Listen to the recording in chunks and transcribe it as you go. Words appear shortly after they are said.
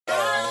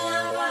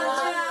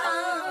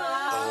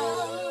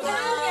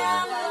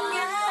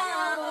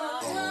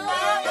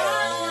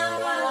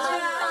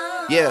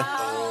Yeah.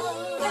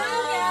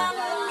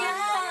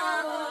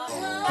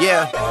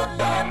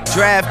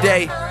 Draft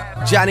day,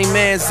 Johnny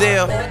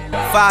Manziel.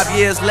 5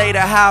 years later,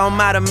 how am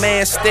I the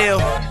man still?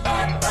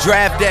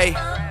 Draft day,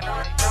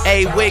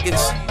 A.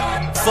 Wiggins.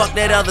 Fuck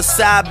that other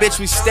side, bitch,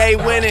 we stay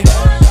winning.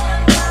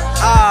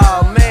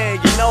 Oh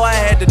man, you know I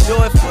had to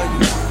do it for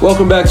you.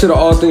 Welcome back to the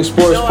All Things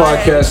Sports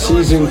Podcast,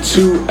 Season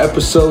 2,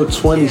 Episode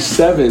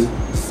 27.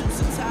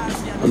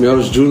 I'm your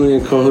host,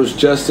 Julian, co-host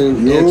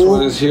Justin.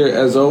 Antoine is here,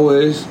 as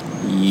always.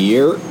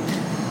 Yeah.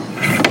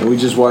 And we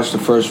just watched the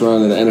first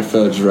round of the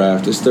NFL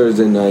Draft. It's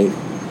Thursday night.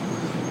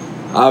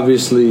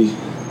 Obviously,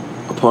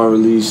 upon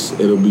release,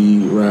 it'll be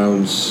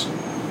rounds,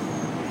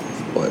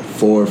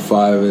 4,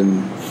 5,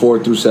 and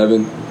 4 through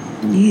 7?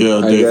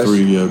 Yeah, day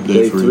 3. Yeah,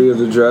 day 3 of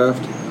the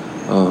draft.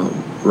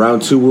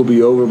 Round 2 will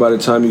be over by the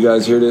time you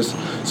guys hear this.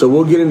 So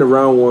we'll get into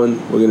round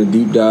 1. We're going to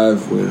deep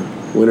dive.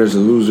 Winners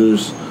and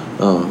losers.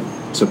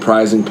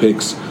 Surprising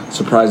picks.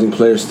 Surprising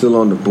players still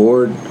on the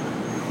board.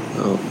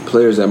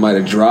 Players that might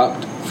have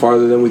dropped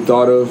farther than we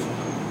thought of.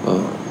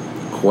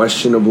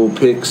 Questionable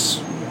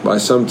picks by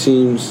some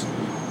teams.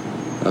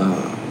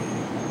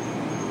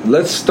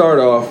 Let's start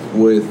off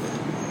with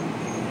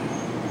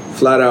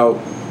flat out,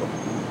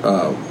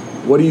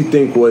 what do you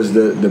think was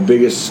the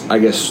biggest, I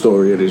guess,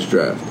 story of this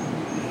draft?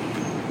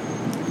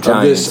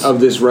 Giants. Of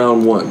this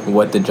round 1.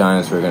 What the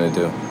Giants were going to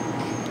do.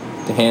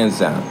 Hands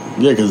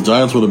down. Yeah, because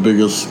Giants were the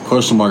biggest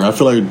question mark. I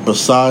feel like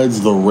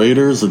besides the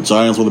Raiders, the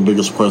Giants were the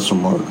biggest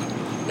question mark.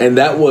 And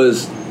that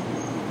was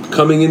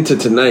coming into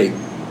tonight,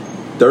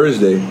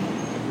 Thursday,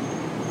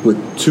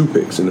 with 2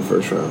 picks in the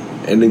first round,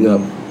 ending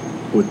up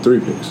with 3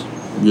 picks.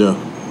 Yeah.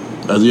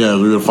 As we're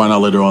going to find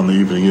out later on in the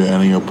evening,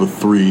 ending up with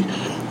 3.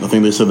 I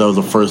think they said that was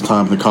the first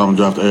time in the common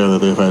draft era that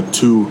they've had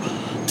 2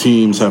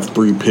 teams have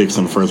 3 picks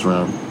in the first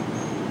round.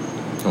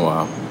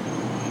 Wow.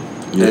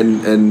 Yeah.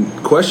 And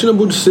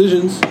questionable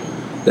decisions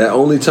that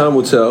only time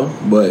will tell,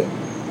 but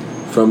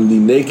from the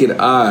naked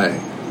eye,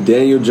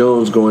 Daniel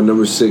Jones going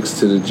number 6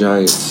 to the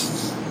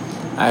Giants.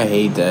 I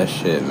hate that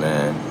shit,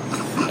 man.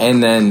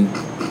 And then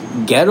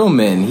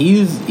Gettleman,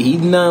 he's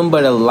nothing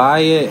but a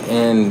liar,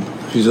 and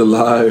he's a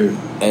liar.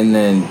 And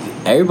then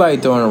everybody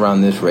throwing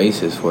around this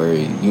racist word,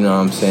 you know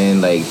what I'm saying?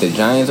 Like, the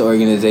Giants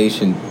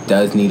organization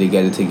does need to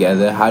get it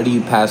together. How do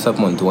you pass up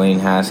on Dwayne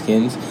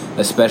Haskins,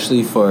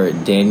 especially for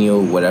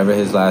Daniel, whatever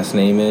his last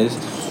name is,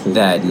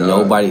 that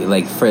nobody,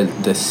 like, for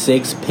the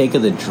 6th pick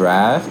of the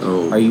draft?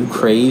 Are you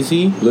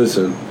crazy?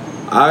 Listen,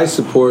 I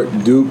support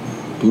Duke,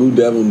 Blue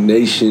Devil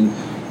Nation.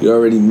 You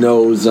already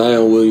know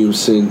Zion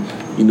Williamson.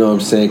 You know what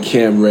I'm saying?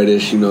 Cam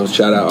Reddish.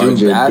 Shout out Duke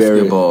RJ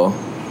basketball.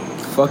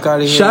 Barrett. Fuck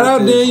out of here. Shout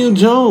out Daniel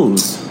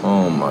Jones.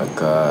 Oh my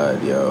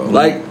God, yo.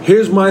 Like,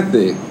 here's my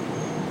thing.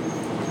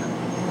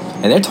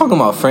 And they're talking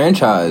about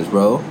franchise,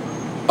 bro.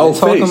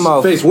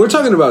 Face. We're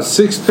talking about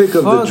 6th pick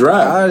of the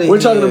draft.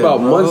 We're talking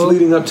about months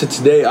leading up to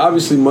today.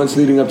 Obviously, months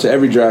leading up to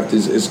every draft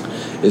is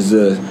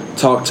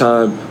talk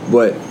time.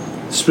 But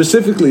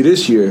specifically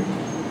this year,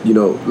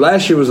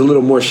 last year was a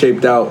little more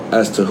shaped out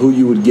as to who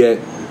you would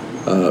get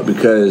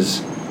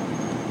because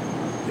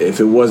if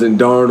it wasn't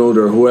Darnold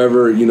or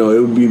whoever,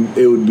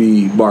 it would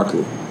be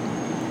Barkley.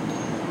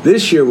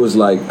 This year was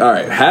like, all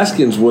right,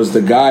 Haskins was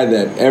the guy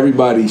that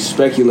everybody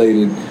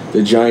speculated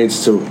the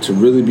Giants to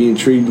really be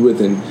intrigued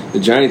with, and the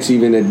Giants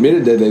even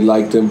admitted that they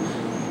liked him.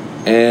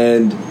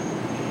 And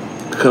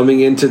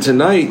coming into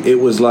tonight, it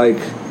was like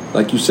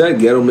you said,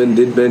 Gettleman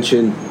did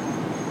mention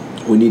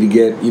we need to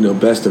get,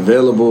 best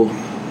available,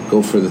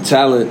 go for the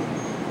talent.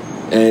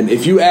 And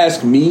if you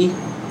ask me,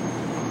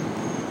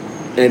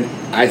 and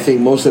I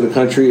think most of the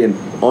country, and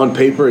on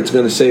paper, it's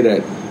going to say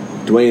that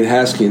Dwayne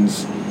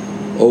Haskins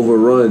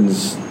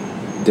overruns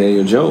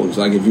Daniel Jones.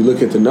 Like, if you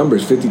look at the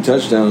numbers, 50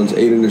 touchdowns,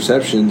 8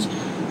 interceptions,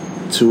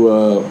 to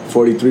a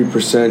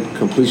 43%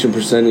 completion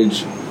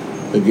percentage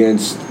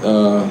against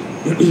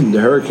the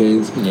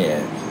Hurricanes.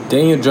 Yeah.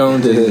 Daniel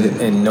Jones is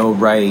in no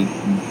right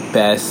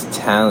best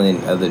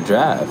talent of the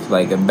draft.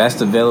 Like, a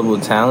best available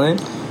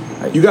talent.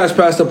 You guys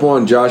passed up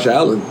on Josh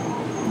Allen.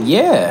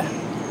 Yeah.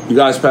 You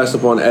guys passed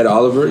up on Ed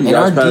Oliver. You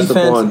guys passed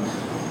up on...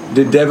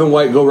 Did Devin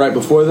White go right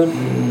before them?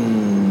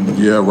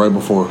 Yeah, right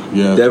before.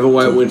 Yeah. Devin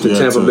White went to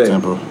Tampa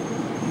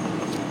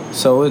Bay.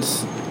 So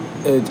it's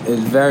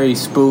very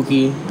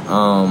spooky.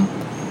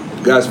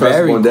 Guys passed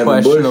up on Devin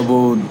Bush. Very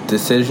questionable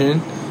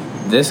decision.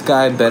 This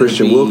guy better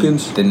Christian be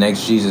Wilkins. The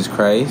next Jesus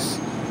Christ,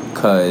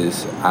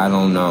 because I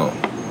don't know.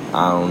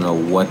 I don't know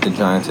what the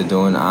Giants are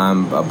doing.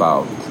 I'm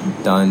about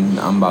done.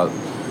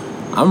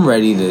 I'm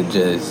ready to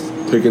just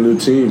pick a new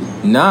team.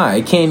 Nah,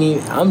 it can't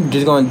even. I'm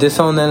just going to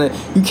disown that.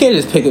 You can't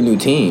just pick a new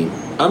team.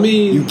 I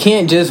mean, you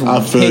can't just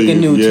pick a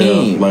new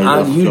team.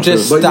 Like, you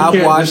just stop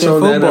watching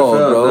football,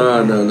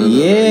 bro. No.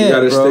 Yeah, you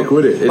gotta stick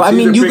with it.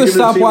 You can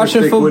stop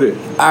watching football.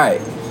 All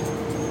right.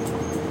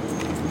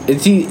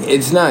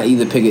 It's not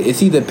either pick it.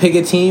 It's either pick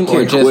a team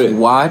or just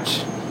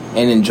watch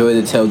and enjoy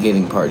the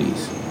tailgating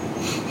parties.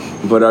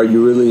 But are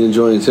you really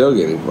enjoying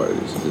tailgating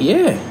parties?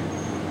 Yeah.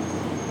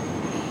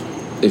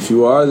 If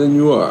you are, then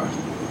you are.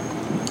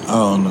 I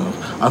don't know.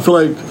 I feel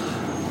like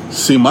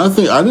See, my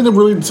thing, to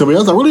be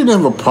honest, I really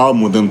didn't have a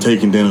problem with them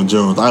taking Daniel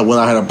Jones. What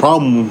I had a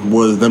problem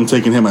was them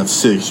taking him at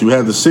 6. You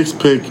had the 6th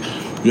pick,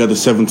 you had the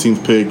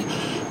 17th pick.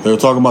 They were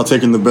talking about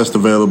taking the best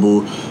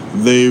available.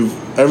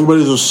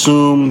 Everybody's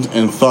assumed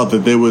and thought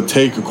that they would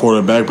take a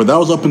quarterback, but that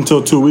was up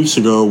until 2 weeks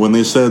ago when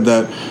they said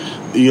that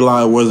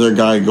Eli was their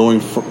guy going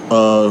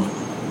forward.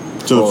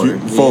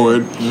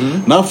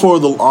 Mm-hmm. Not for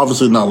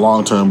obviously not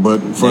long term, but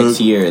for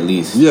next year at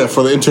least. Yeah,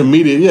 for the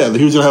intermediate. Yeah,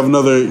 he was gonna have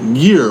another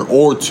year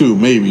or two,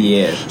 maybe.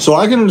 Yeah. So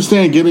I can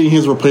understand getting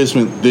his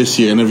replacement this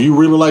year, and if you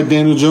really like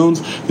Daniel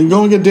Jones, then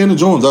go and get Daniel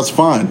Jones. That's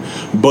fine.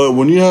 But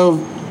when you have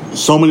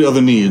so many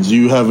other needs,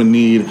 you have a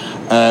need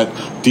at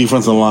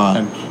defensive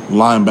line,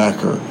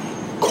 linebacker,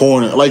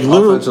 corner, like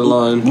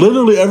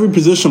literally every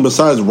position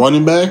besides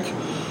running back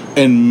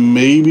and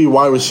maybe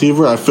wide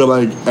receiver. I feel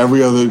like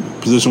every other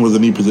position was a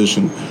need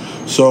position.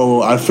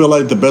 So I feel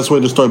like the best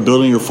way to start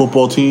building your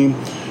football team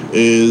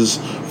is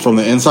from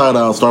the inside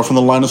out. Start from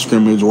the line of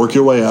scrimmage, work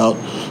your way out.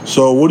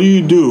 So what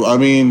do? I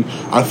mean,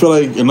 I feel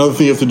like another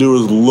thing you have to do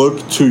is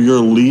look to your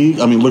league.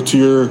 I mean, look to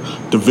your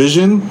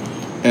division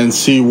and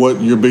see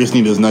what your biggest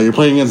need is. Now you're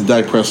playing against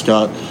Dak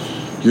Prescott.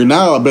 You're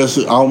now, I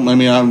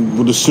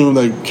would assume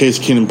that Case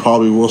Keenum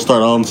probably will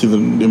start. I don't see the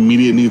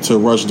immediate need to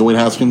rush Dwayne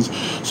Haskins.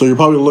 So you're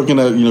probably looking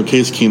at,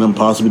 Case Keenum,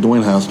 possibly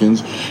Dwayne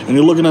Haskins, and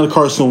you're looking at a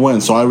Carson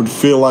Wentz. So I would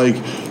feel like,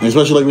 and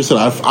especially like we said,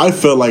 I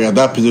felt like at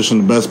that position,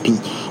 the best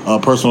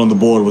person on the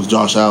board was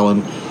Josh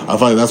Allen. I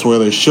feel like that's where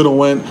they should have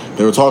went.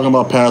 They were talking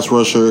about pass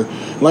rusher.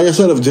 Like I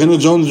said, if Daniel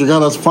Jones is your guy,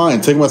 that's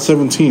fine. Take him at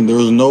 17. There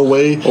was no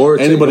way or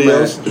anybody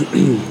else.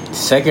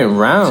 Second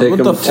round.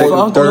 What the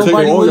fuck? Third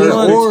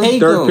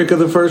pick of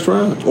the first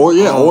round. Or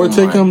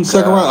take him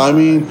second round. I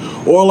mean,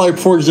 or like,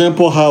 for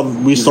example, how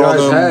we saw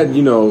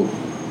them.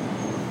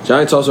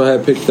 Giants also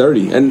had pick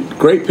 30. And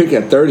great pick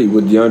at 30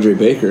 with DeAndre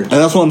Baker. And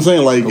that's what I'm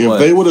saying. Like, if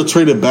they would have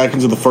traded back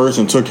into the first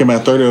and took him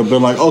at 30, it would have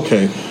been like,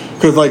 okay.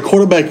 Because, like,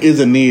 quarterback is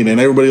a need, and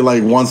everybody,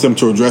 like, wants them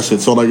to address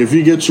it. So, like, if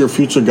you get your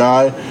future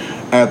guy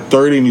at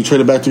 30 and you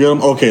trade it back to get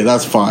him, okay,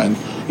 that's fine.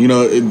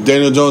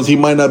 Daniel Jones, he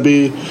might not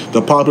be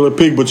the popular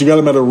pick, but you got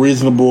him at a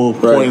reasonable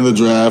point in the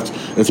draft.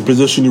 It's a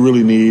position you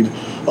really need.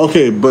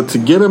 Okay, but to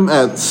get him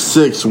at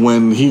 6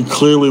 when he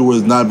clearly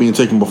was not being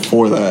taken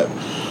before that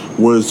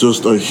was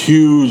just a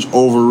huge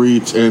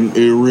overreach, and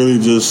it really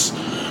just...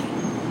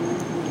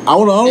 I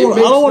don't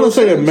want to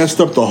say it messed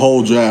up the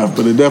whole draft,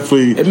 but it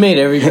definitely... It made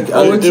every team it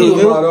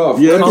threw a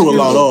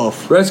lot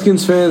off.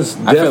 Redskins fans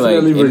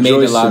definitely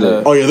rejoiced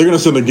today. Oh, yeah, they're going to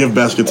send a gift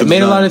basket to the Giants. It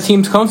made a lot of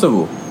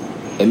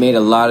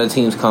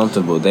teams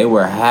comfortable. They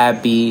were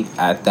happy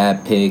at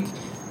that pick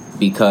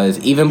because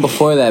even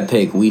before that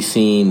pick, we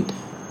seen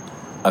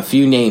a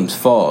few names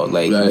fall.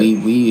 Like,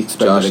 we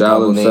expected Josh a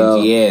couple Allen names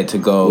fell. To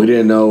go. We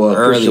didn't know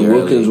Christian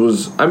Wilkins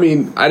was... I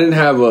mean,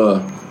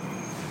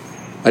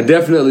 I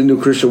definitely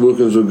knew Christian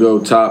Wilkins would go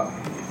top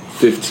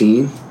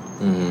 15,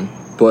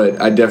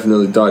 but I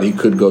definitely thought he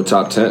could go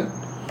top 10.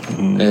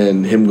 Mm-hmm.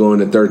 And him going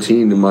to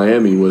 13 in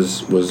Miami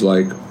was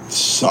like...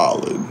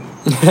 Solid.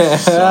 Super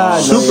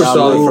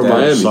solid for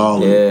Miami.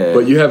 Solid. Yeah.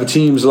 But you have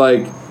teams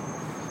like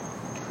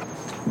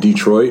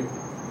Detroit.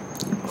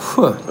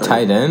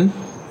 Tight end.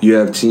 You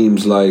have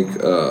teams like...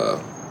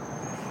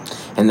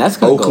 and that's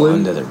going to go Oakland.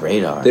 under the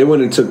radar. They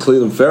went and took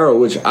Cleveland Farrell,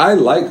 which I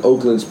like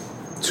Oakland's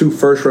 2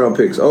 first-round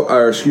picks.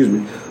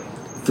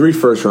 3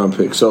 first-round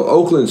picks. So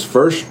Oakland's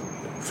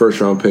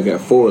first-round pick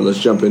at 4. Let's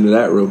jump into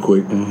that real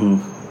quick.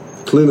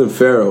 Mm-hmm. Cleveland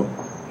Farrell.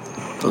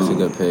 That's a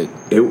good pick.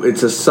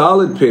 It's a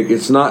solid pick.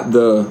 It's not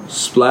the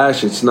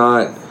splash. It's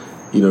not,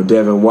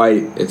 Devin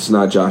White. It's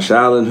not Josh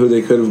Allen, who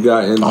they could have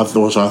gotten. I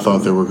thought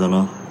they were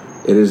gonna.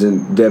 It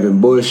isn't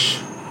Devin Bush.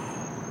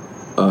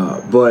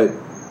 But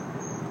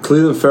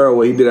Cleveland Farrell,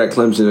 what he did at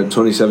Clemson at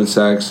 27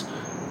 sacks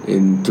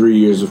in 3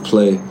 years of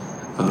play.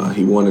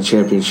 He won a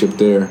championship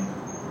there.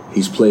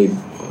 He's played,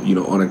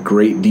 on a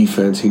great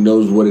defense. He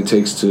knows what it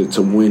takes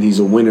to win. He's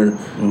a winner.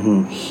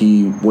 Mm-hmm.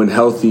 He, when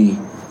healthy,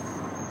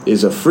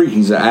 is a freak.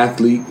 He's an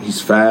athlete. He's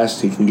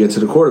fast. He can get to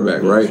the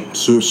quarterback, right?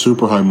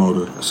 Super high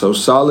motor. So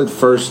solid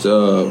fourth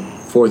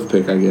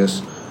pick, I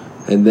guess.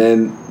 And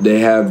then they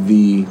have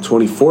the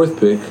 24th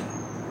pick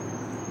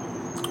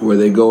where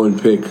they go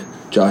and pick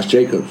Josh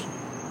Jacobs.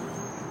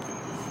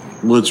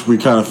 Which we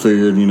kind of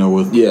figured,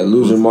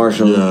 losing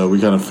Marshall. Yeah, we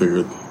kind of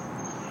figured.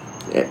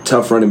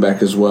 Tough running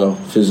back as well.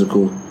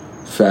 Physical,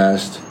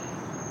 fast.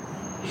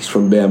 He's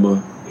from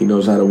Bama. He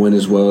knows how to win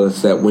as well.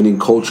 It's that winning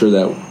culture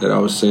that I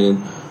was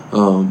saying.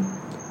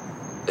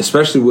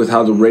 Especially with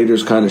how the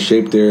Raiders kind of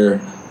shaped their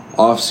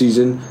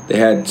offseason. They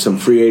had some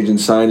free agent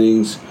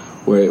signings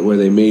where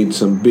they made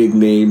some big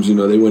names.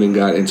 They went and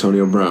got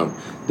Antonio Brown.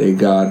 They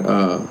got,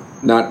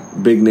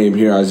 not big name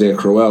here, Isaiah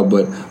Crowell,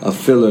 but a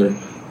filler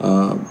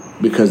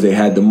because they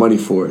had the money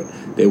for it.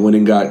 They went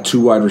and got 2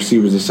 wide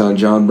receivers. They signed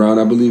John Brown,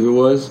 I believe it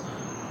was.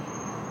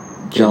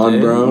 John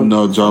Brown?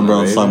 No, John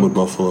Brown signed with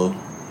Buffalo.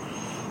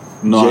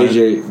 No,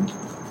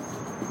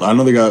 JJ. I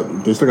know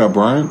they still got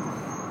Bryant.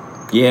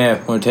 Yeah,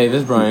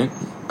 Montavis Bryant.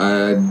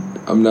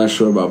 I'm not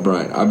sure about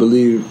Bryant. I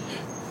believe,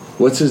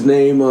 what's his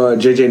name?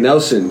 JJ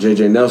Nelson.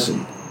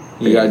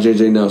 They got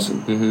J.J.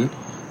 Nelson.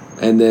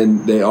 Mm-hmm. And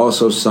then they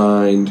also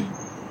signed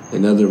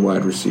another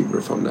wide receiver,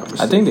 if I'm not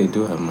mistaken. I think they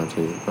do have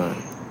Martavis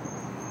Bryant.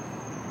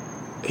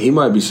 He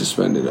might be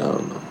suspended. I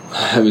don't know.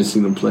 I haven't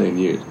seen him play in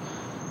years.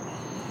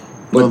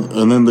 But,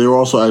 and then they were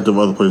also active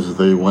other places.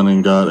 They went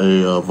and got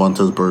a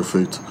Vontaze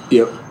Burfict.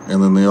 Yep.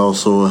 And then they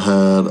also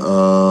had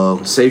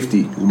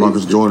safety.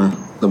 LaMarcus Joyner.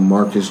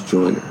 LaMarcus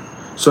Joyner.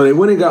 So they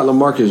went and got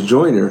LaMarcus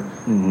Joyner,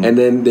 and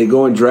then they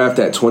go and draft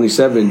at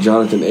 27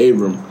 Jonathan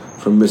Abram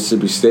from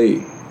Mississippi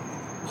State,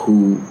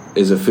 who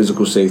is a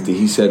physical safety.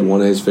 He said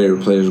one of his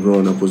favorite players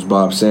growing up was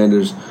Bob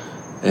Sanders,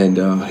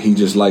 and he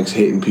just likes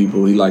hitting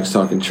people. He likes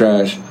talking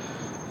trash.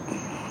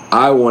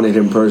 I wanted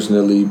him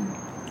personally,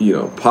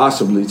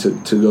 possibly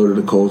to go to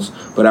the Colts,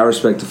 but I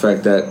respect the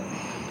fact that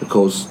the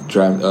Colts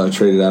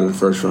traded out of the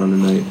first round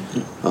tonight.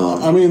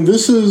 I mean,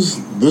 this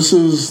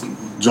is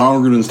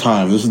John Gruden's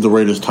time. This is the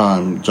Raiders'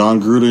 time.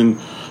 John Gruden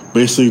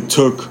basically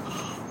took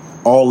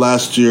all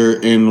last year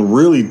in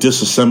really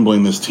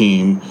disassembling this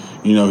team.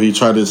 He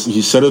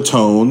set a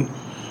tone.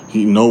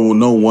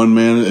 No one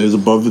man is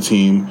above the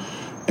team,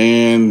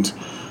 and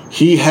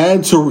he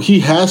had to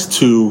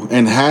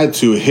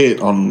hit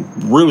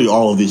on really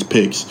all of these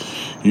picks.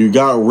 You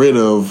got rid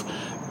of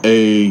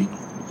a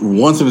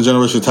once in a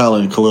generation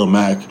talent, Khalil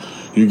Mack.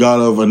 You got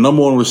a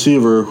number one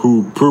receiver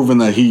who proven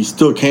that he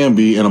still can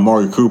be in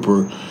Amari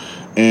Cooper.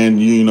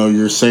 And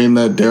you're saying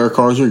that Derek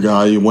Carr's your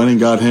guy. You went and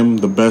got him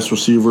the best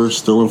receiver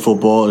still in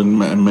football, in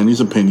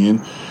many's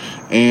opinion.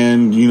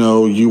 And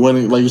you went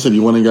and, like you said,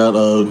 you went and got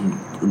a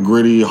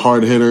gritty,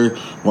 hard hitter,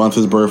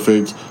 Vontaze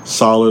Burfict,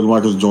 solid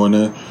Marcus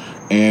Joyner.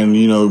 And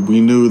we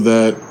knew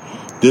that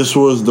this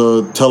was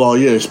the tell-all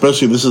year.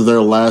 Especially this is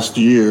their last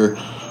year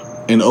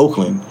in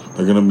Oakland.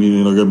 They're gonna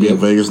be in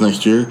Vegas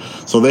next year,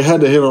 so they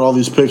had to hit on all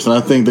these picks, and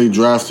I think they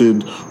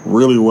drafted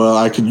really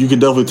well. You could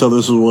definitely tell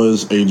this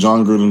was a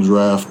John Gruden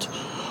draft,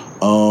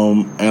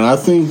 and I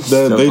think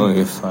that Still gonna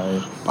get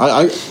fired.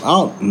 I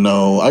don't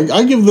know.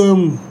 I give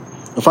them,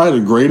 if I had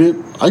to grade it,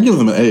 I give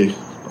them an A.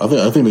 I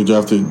think they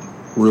drafted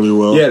really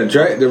well. Yeah,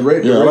 the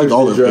Raiders I like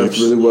all the draft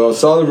picks really well.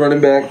 Solid running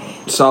back,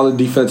 solid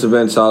defensive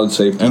end, solid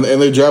safety. And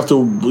they drafted,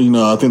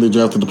 I think they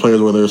drafted the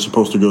players where they were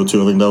supposed to go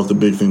to. I think that was the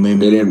big thing. They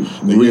didn't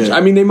reach. I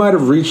mean, they might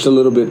have reached a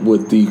little bit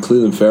with the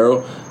Cleveland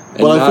Farrell.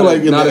 But I feel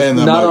like in the end,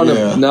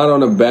 not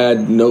on a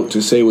bad note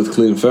to say with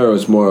Cleveland Farrell.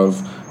 It's more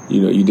of,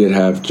 you did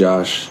have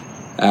Josh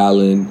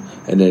Allen,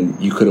 and then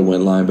you could have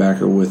went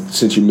linebacker with,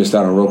 since you missed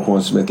out on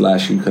Roquan Smith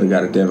last year, you could have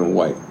got a Devin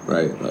White,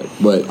 right?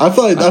 But I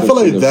feel like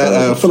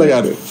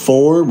at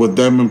 4 with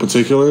them in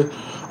particular,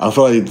 I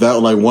feel like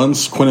that, like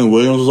once Quentin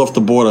Williams was off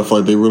the board, I feel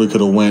like they really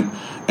could have went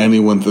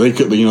anyone. They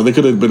could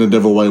have been a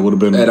Devin White, would have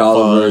been Ed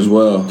Oliver as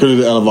well. Could have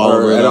did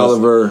Ed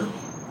Oliver.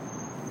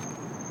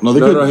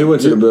 No, he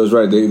went to the Bills,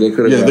 right? They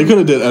could have. Yeah, they could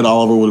have did Ed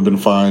Oliver, would have been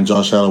fine.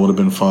 Josh Allen would have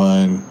been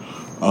fine.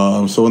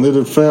 So when they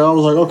did Fair, I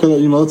was like,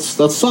 okay,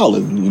 that's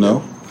solid,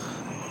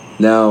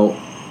 Now,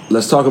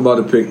 let's talk about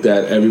the pick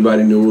that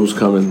everybody knew was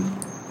coming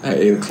at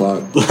 8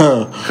 o'clock.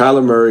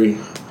 Kyler Murray,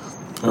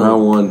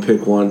 round 1,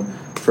 pick 1,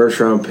 first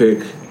round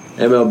pick,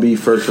 MLB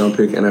first round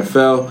pick,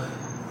 NFL.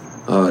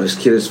 This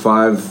kid is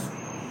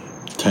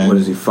 5'10". What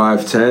is he?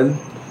 5'10".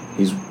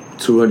 He's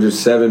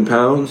 207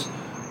 pounds.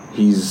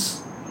 He's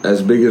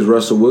as big as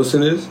Russell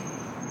Wilson is,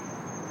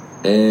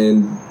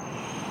 and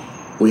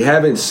we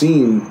haven't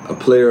seen a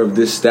player of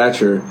this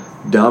stature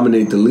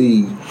dominate the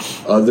league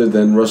other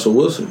than Russell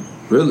Wilson,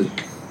 really.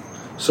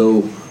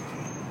 So,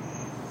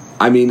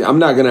 I mean, I'm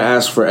not going to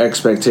ask for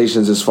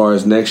expectations as far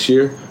as next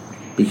year,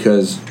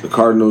 because the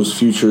Cardinals'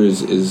 future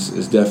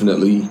is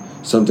definitely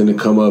something to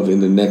come of in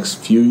the next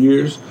few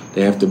years.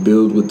 They have to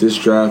build with this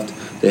draft.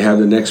 They have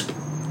the next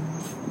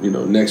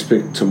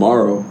pick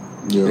tomorrow.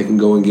 Yeah. They can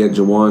go and get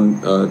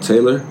Jawan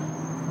Taylor.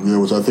 Yeah,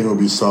 which I think would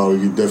be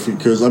solid. Definitely,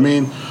 because I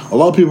mean, a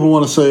lot of people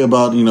want to say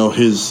about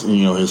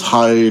his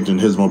height and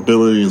his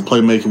mobility, his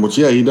playmaking. Which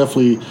he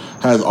definitely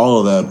has all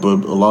of that.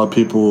 But a lot of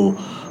people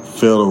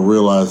fail to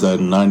realize that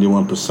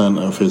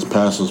 91% of his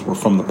passes were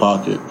from the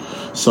pocket.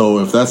 So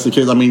if that's the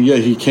case, I mean,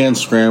 he can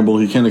scramble,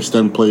 he can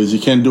extend plays, he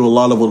can do a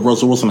lot of what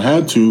Russell Wilson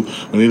had to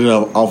when he did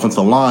have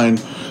offensive line.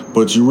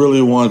 But you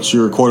really want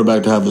your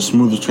quarterback to have the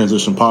smoothest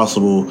transition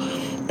possible,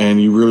 and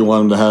you really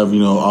want him to have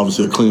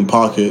obviously a clean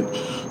pocket.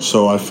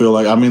 So I feel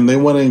like, I mean, they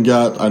went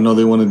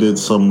and did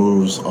some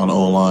moves on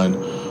O-line.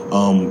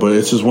 But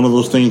it's just one of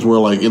those things where,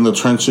 like, in the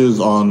trenches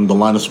on the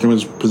line of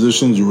scrimmage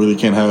positions, you really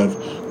can't have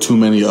too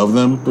many of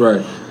them.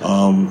 Right.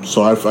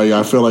 So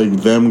I feel like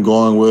them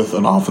going with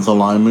an offensive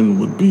lineman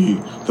would be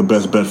the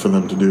best bet for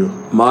them to do.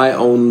 My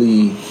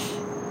only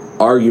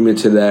argument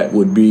to that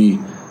would be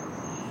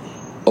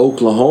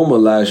Oklahoma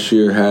last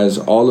year has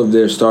all of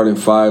their starting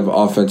 5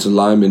 offensive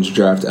linemen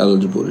draft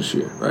eligible this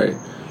year, right?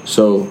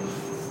 So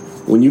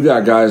when you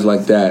got guys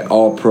like that,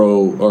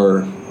 all-pro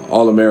or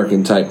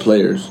all-American type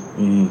players,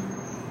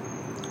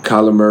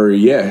 Kyler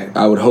Murray,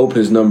 I would hope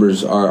his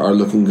numbers are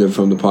looking good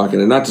from the pocket.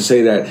 And not to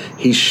say that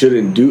he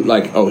shouldn't do,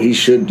 he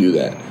should do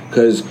that.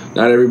 Because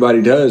not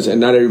everybody does, and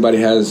not everybody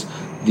has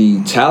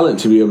the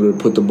talent to be able to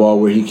put the ball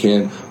where he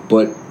can.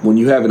 But when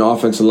you have an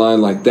offensive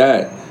line like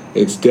that,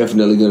 it's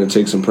definitely going to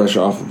take some pressure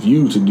off of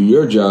you to do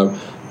your job,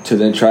 to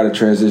then try to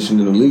transition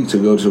in the league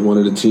to go to one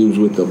of the teams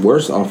with the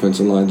worst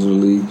offensive lines in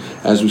the league,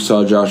 as we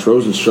saw Josh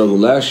Rosen struggle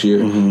last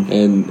year,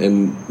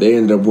 and they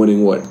ended up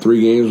winning,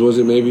 3 games, was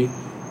it maybe?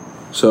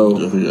 So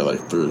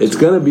it's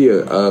going to be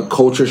a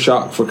culture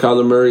shock for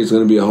Kyler Murray. It's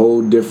going to be a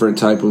whole different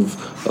type of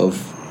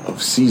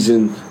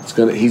season.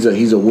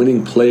 He's a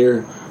winning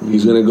player.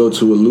 He's going to go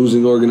to a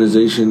losing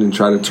organization and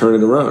try to turn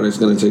it around. It's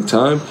going to take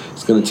time.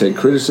 It's going to take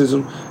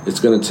criticism. It's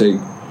going to take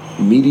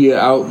media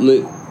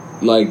outlet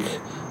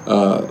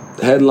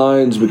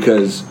headlines,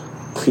 because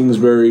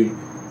Kingsbury,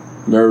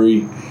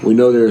 Murray, we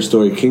know their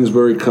story.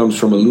 Kingsbury comes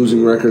from a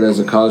losing record as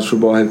a college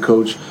football head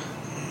coach,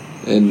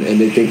 and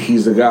they think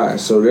he's the guy.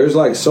 So there's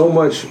so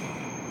much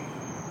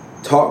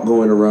talk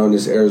going around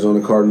this Arizona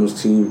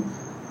Cardinals team,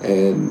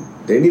 and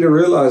they need to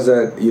realize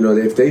that,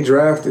 if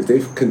they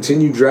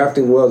continue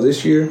drafting well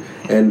this year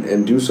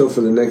and do so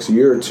for the next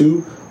year or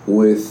two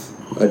with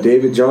a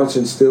David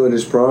Johnson still in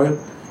his prime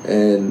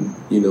and,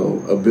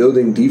 a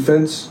building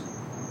defense,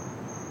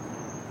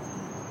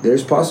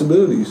 there's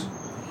possibilities.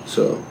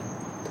 So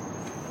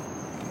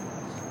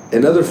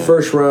another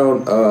first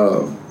round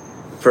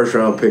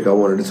pick I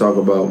wanted to talk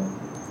about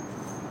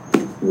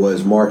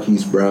was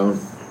Marquise Brown.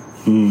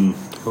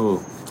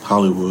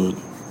 Hollywood.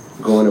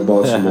 Going to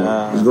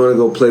Baltimore. He's going to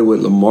go play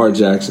with Lamar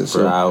Jackson.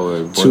 So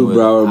two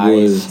Broward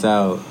boys. Iced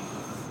out.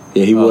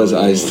 Yeah, he was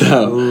iced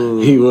out.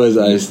 He was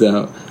iced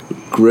out.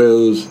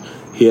 Grills.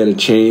 He had a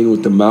chain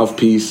with the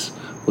mouthpiece,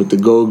 with the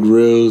gold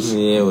grills.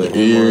 Yeah, with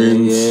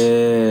earrings.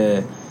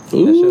 Yeah.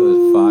 Ooh. That shit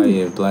was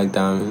fire. Black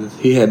diamonds.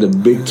 He had the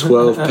Big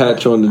 12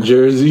 patch on the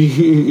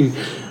jersey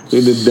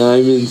with the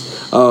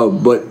diamonds.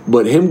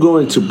 But him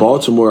going to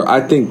Baltimore,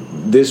 I think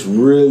this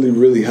really,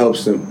 really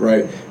helps them,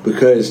 right?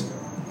 Because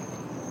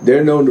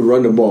they're known to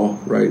run the ball,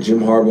 right? Jim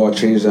Harbaugh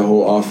changed that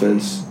whole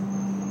offense.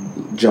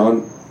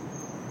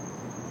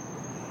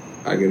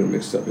 I get him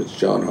mixed up. It's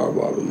John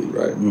Harbaugh, I believe,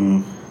 right?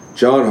 Mm-hmm.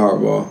 John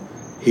Harbaugh,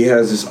 he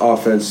has this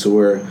offense to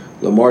where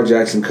Lamar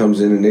Jackson comes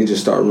in and they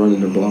just start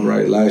running the ball,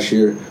 right? Last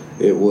year,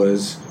 it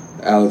was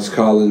Alex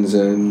Collins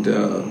and,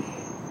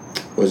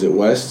 was it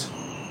West?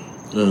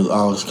 It was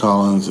Alex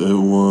Collins. It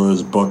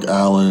was Buck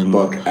Allen.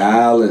 Buck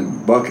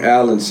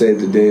Allen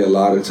saved the day a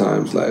lot of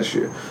times last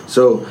year.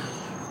 So,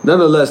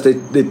 nonetheless,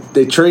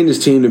 they trained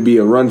this team to be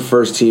a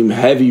run-first team,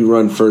 heavy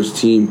run-first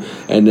team,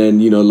 and then,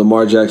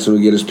 Lamar Jackson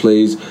would get his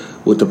plays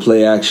with the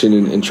play action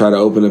and try to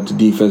open up the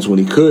defense when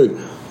he could.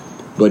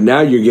 But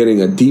now you're getting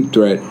a deep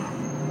threat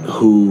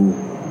who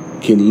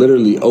can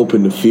literally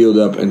open the field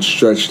up and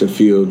stretch the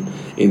field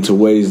into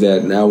ways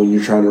that now when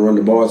you're trying to run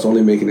the ball, it's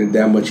only making it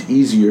that much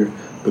easier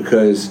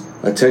because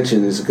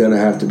attention is going to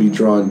have to be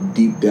drawn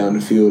deep down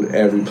the field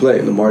every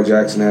play. Lamar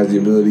Jackson has the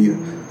ability to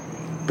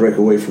break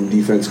away from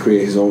defense,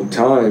 create his own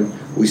time.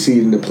 We see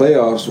it in the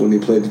playoffs when they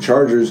played the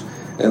Chargers,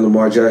 and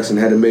Lamar Jackson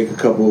had to make a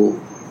couple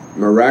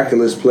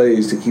miraculous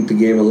plays to keep the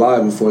game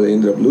alive before they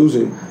ended up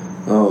losing.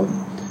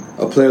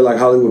 A player like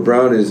Hollywood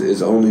Brown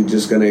is only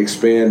just going to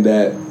expand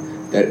that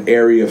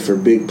area for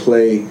big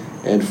play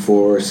and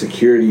for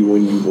security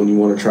when you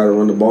want to try to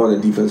run the ball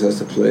and the defense has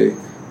to play,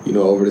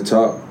 over the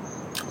top.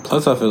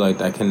 Plus, I feel like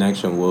that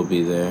connection will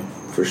be there.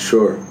 For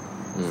sure.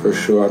 Mm-hmm. For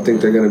sure. I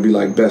think they're going to be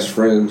like best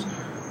friends.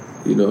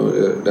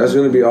 That's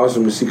going to be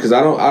awesome to see because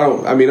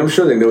I'm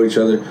sure they know each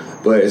other,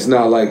 but it's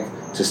not like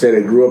to say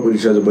they grew up with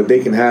each other, but they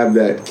can have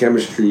that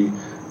chemistry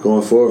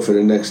going forward for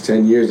the next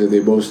 10 years if they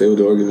both stay with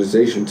the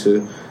organization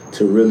to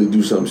really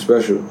do something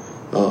special.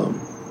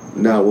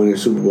 Not winning a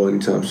Super Bowl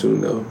anytime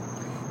soon, though,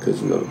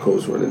 because, the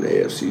Colts running the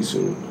AFC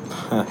soon.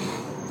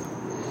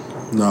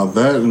 Now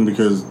that, and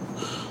because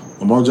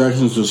Lamar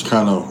Jackson's just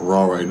kind of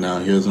raw right now.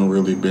 He hasn't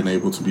really been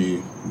able to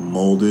be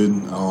molded.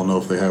 I don't know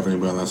if they have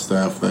anybody on that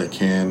staff that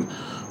can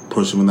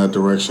push him in that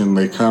direction.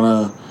 They kind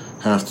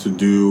of have to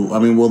do.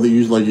 They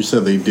used, like you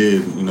said, they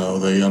did.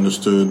 They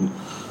understood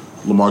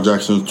Lamar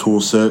Jackson's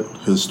tool set,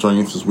 his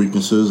strengths, his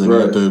weaknesses, and right.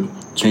 He had to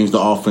change the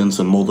offense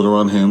and mold it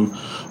around him.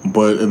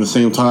 But at the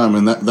same time,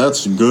 and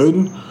that's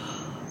good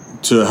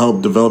to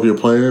help develop your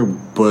player.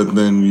 But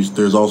then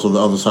there's also the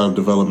other side of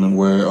development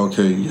where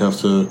you have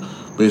to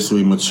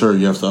basically mature.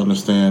 You have to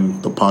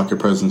understand the pocket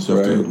presence. You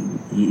have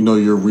to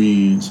your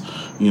reads.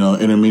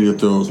 Intermediate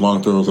throws,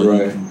 long throws,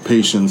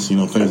 patience,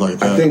 things like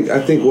that. I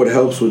think what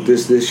helps with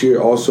this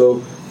year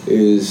also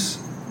is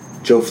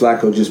Joe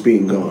Flacco just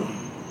being gone.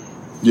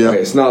 Yeah, right?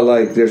 It's not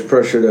like there's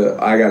pressure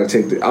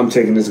I'm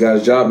taking this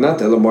guy's job. Not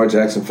that Lamar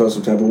Jackson felt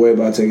some type of way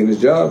about taking his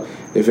job.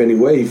 If any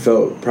way, he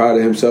felt proud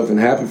of himself and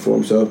happy for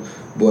himself.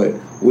 But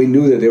we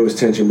knew that there was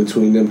tension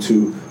between them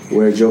two,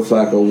 where Joe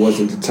Flacco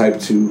wasn't the type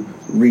to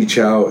reach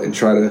out and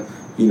try to,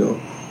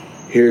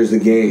 here's the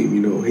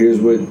game,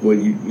 here's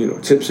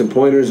what tips and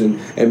pointers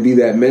and be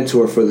that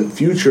mentor for the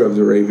future of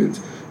the Ravens.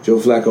 Joe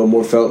Flacco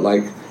more felt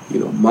like,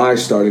 my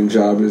starting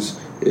job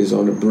is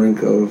on the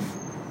brink of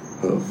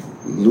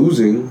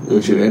losing,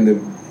 which it ended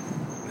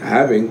up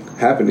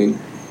happening.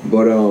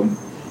 But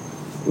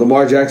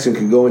Lamar Jackson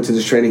can go into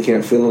this training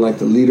camp feeling like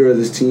the leader of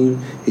this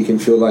team. He can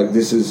feel like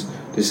this is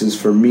This is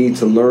for me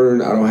to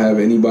learn. I don't have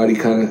anybody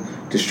kind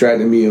of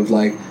distracting me of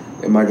like,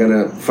 am I going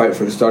to fight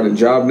for the starting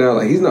job now?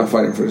 Like, he's not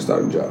fighting for the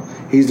starting job.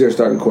 He's their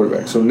starting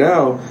quarterback. So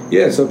now,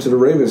 yeah, it's up to the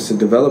Ravens to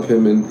develop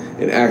him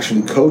and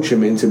actually coach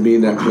him into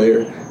being that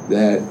player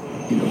that,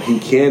 you know, he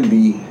can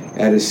be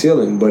at his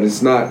ceiling. But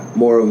it's not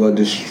more of a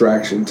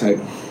distraction type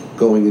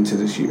going into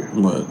this year.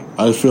 Right.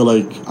 I feel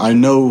like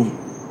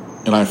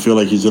I feel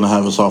like he's going to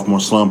have a sophomore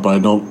slump,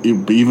 but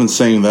even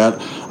saying that,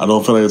 I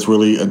don't feel like it's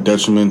really a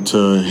detriment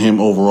to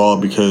him overall,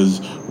 because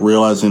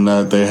realizing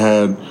that they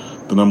had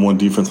the number one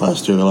defense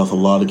last year, they lost a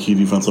lot of key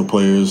defensive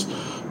players,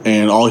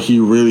 and he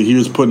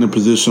was put in a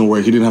position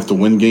where he didn't have to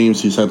win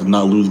games, he just had to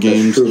not lose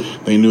games.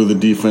 They knew the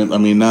defense. I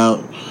mean,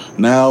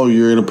 now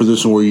you're in a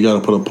position where you got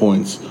to put up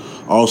points.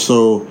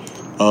 Also,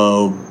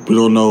 we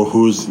don't know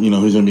who's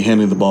going to be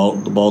handing the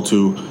ball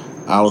to.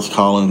 Alex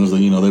Collins,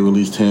 they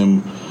released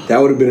him. That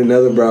would have been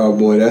another Broward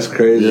boy. That's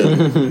crazy.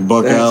 Yeah.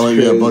 Buck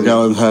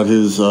Allen had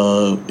his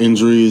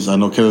injuries. I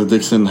know Kenneth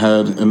Dixon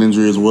had an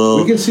injury as well.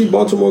 We can see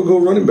Baltimore go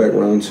running back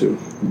round 2.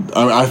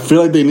 I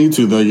feel like they need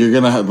to, though. You're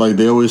going to have, like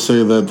they always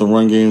say that the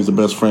run game is the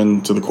best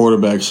friend to the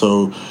quarterback.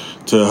 So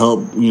to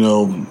help,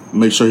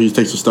 make sure he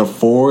takes a step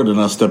forward and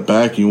not a step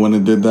back, you went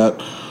and did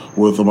that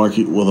with a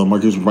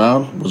Marquise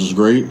Brown, which is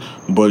great.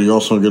 But you're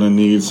also going to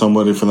need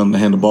somebody for them to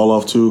hand the ball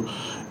off to.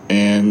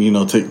 And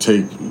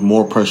take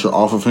more pressure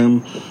off of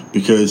him,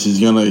 because he's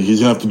gonna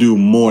have to do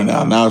more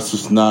now. Now it's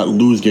just not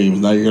lose games.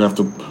 Now you're gonna have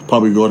to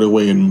probably go their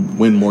way and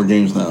win more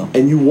games now.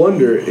 And you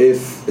wonder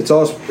if it's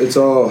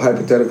all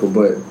hypothetical,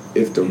 but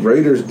if the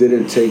Raiders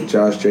didn't take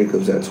Josh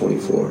Jacobs at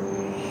 24,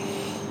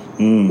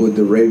 would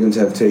the Ravens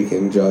have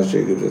taken Josh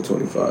Jacobs at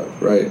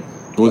 25? Right?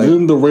 Well,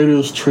 didn't the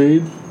Raiders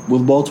trade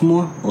with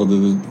Baltimore, or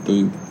did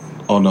they?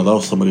 Oh no, that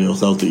was somebody else.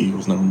 That was the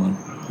Eagles. Never mind.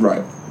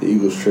 Right, the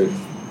Eagles traded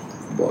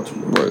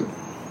Baltimore. Right.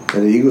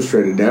 And the Eagles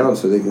traded down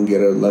so they can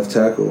get a left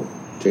tackle,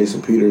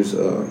 Jason Peters'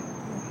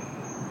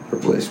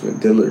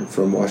 replacement, Dillard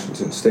from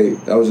Washington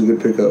State. That was a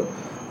good pickup.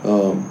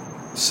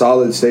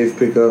 Solid, safe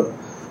pickup.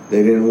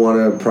 They didn't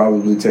want to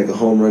probably take a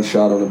home run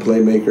shot on a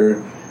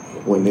playmaker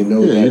when they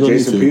know that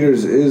Jason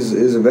Peters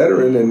is a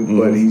veteran,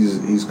 but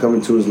he's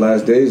coming to his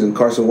last days, and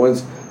Carson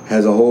Wentz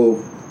has a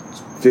whole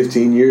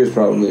 15 years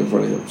probably in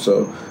front of him.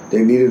 So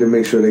they needed to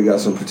make sure they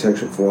got some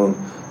protection for him,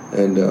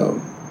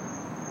 and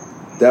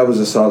that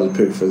was a solid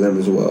pick for them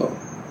as well.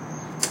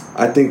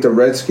 I think the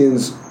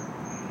Redskins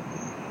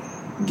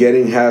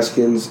getting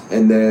Haskins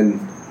and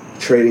then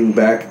trading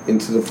back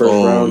into the first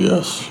round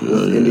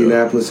with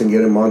Indianapolis and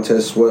getting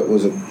Montez Sweat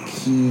was a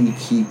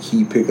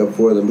key pickup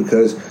for them,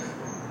 because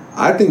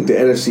I think the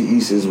NFC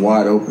East is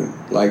wide open.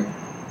 Like,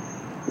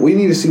 we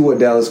need to see what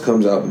Dallas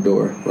comes out the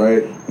door,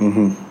 right?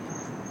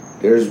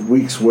 Mm-hmm. There's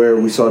weeks where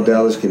we saw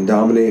Dallas can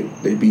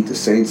dominate. They beat the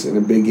Saints in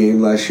a big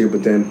game last year,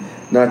 but then,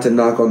 not to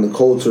knock on the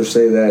Colts or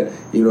say that,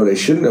 they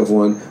shouldn't have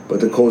won, but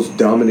the Colts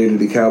dominated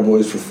the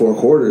Cowboys for 4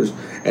 quarters.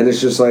 And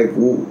it's just like,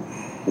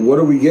 what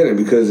are we getting?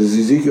 Because is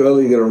Ezekiel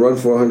Elliott going to run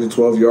for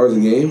 112 yards a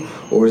game,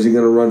 or is he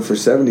going to run for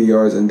 70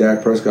 yards and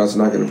Dak Prescott's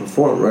not going to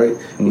perform, right?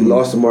 Mm-hmm. We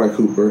lost Amari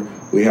Cooper.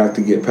 We have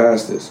to get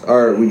past this.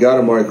 All right, we got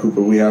Amari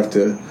Cooper. We have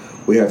to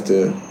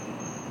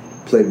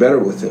play better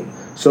with him.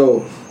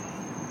 So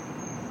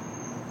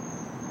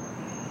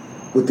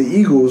with the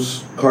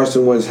Eagles,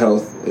 Carson Wentz's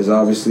health has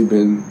obviously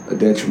been a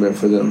detriment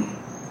for them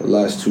the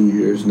last 2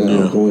 years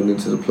now going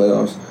into the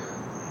playoffs.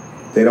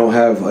 They don't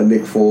have a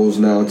Nick Foles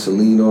now to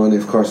lean on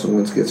if Carson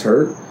Wentz gets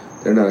hurt.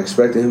 They're not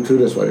expecting him to.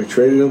 That's why they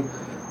traded him.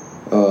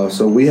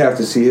 So we have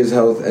to see his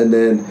health. And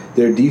then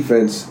their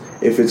defense,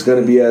 if it's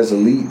going to be as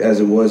elite as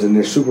it was in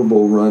their Super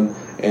Bowl run,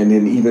 and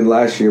then even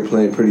last year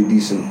playing pretty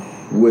decent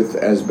with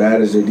as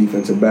bad as their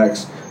defensive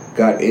backs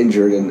got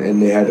injured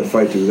and they had to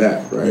fight through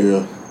that, right?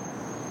 Yeah.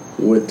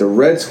 With the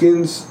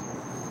Redskins,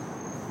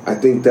 I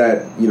think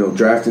that,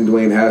 drafting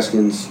Dwayne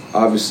Haskins,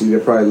 obviously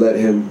they probably let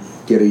him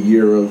get a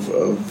year of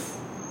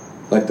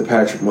like the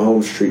Patrick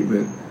Mahomes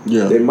treatment.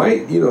 Yeah. They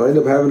might, end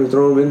up having to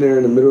throw him in there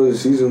in the middle of the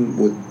season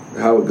with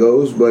how it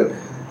goes, but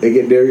they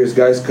get Darius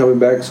Geis coming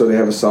back, so they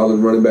have a solid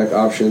running back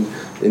option.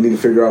 They need to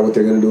figure out what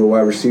they're going to do at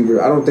wide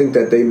receiver. I don't think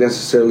that they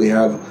necessarily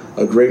have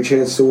a great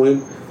chance to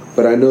win,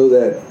 but I know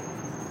that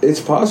it's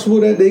possible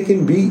that they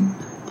can beat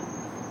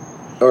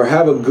or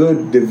have a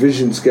good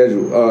division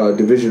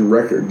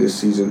record this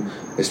season,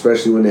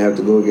 especially when they have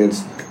to go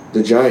against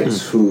the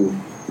Giants, who,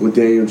 with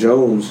Daniel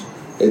Jones,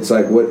 it's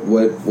like, what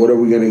are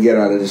we going to get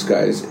out of this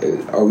guy?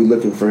 Are we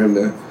looking for him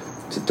to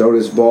throw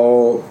this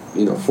ball,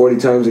 40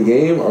 times a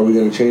game? Are we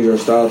going to change our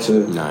style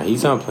to... Nah,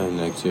 he's not playing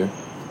next year.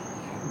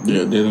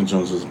 Yeah, Daniel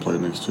Jones doesn't play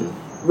next year.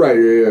 Right,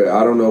 yeah.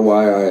 I don't know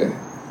why I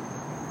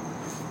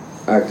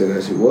acted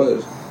as he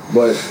was.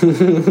 But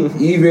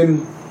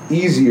even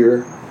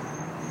easier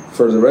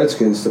for the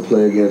Redskins to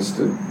play against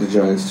the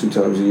Giants 2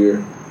 times a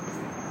year.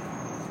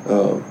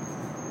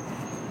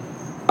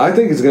 I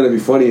think it's going to be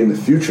funny in the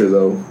future,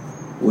 though,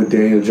 with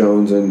Daniel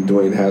Jones and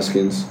Dwayne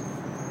Haskins.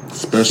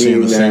 Especially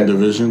in the same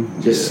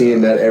division. Just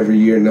seeing that every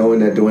year, knowing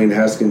that Dwayne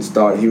Haskins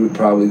thought he would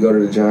probably go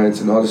to the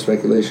Giants and all the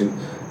speculation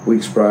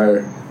weeks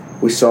prior.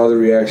 we saw the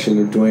reaction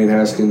of Dwayne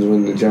Haskins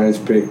when the Giants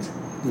picked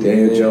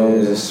Daniel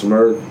Jones. A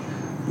smirk,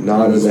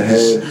 nod of the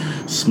head.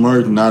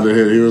 Smirk, nod of the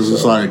head. He was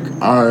just like,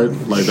 all right,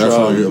 like that's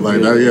all you,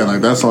 like that, yeah,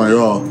 like that's all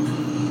y'all.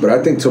 But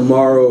I think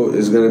tomorrow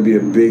is going to be a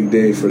big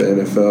day for the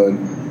NFL,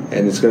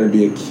 and it's going to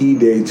be a key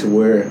day to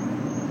where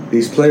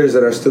these players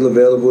that are still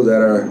available,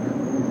 that are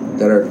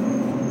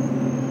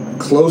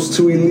close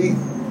to elite,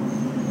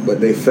 but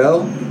they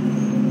fell.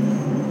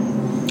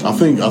 I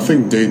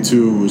think day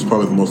 2 is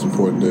probably the most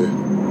important day.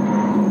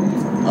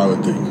 I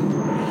would think.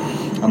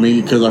 I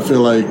mean, because I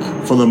feel like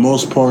for the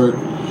most part,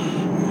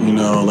 you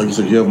know, like you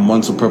said, you have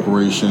months of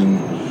preparation,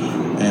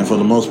 and for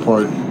the most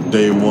part,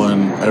 day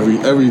 1,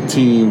 every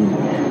team,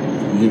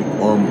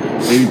 or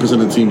 80% of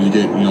the teams you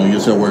get, you know, you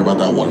just got to worry about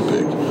that one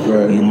pick.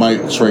 Right. You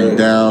might trade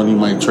down, you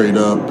might trade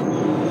up,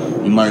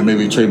 you might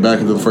maybe trade back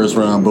into the first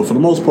round, but for the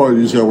most part,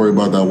 you just got to worry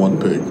about that one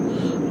pick.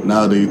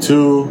 Now day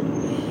 2,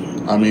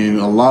 I mean,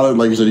 a lot of,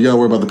 like you said, you got to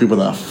worry about the people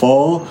that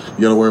fall.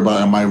 You got to worry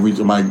about, am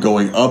I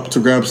going up to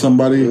grab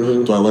somebody?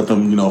 Mm-hmm. Do I let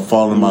them, you know,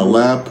 fall in my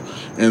lap?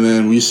 And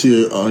then we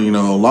see, you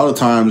know, a lot of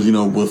times, you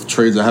know, with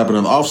trades that happen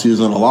in the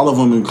offseason, a lot of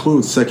them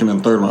include 2nd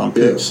and 3rd round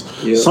picks.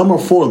 Yeah. Some are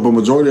 4th, but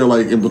majority are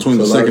like in between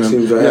the 2nd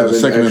and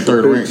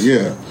 3rd rank.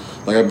 Yeah,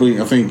 like I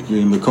think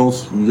in the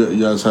Colts, you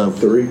guys have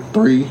 3,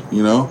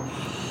 you know.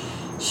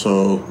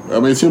 So I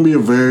mean, it's gonna be a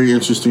very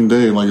interesting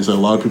day. And like I said, a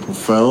lot of people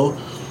fell.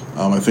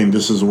 I think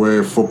this is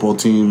where football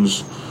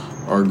teams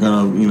are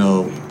gonna, you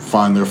know,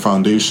 find their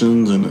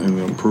foundations and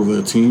improve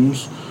their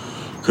teams.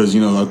 Because,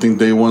 you know, I think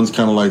day 1's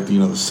kind of like, you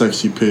know, the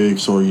sexy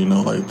picks, or, you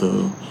know, like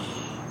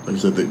like I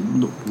said, the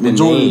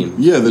majority, name.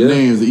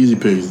 Names, the easy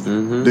picks.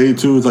 Mm-hmm. Day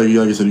 2 is like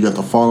I said, you got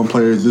the fallen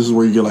players. This is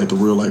where you get like the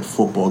real like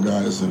football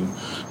guys and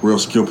real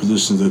skill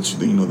positions that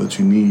that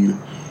you need.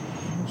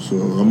 So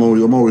I'm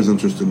always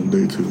interested in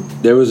day 2.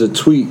 There was a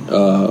tweet.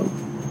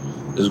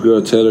 This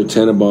girl Taylor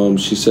Tannenbaum,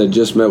 she said,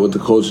 just met with the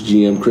Colts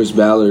GM Chris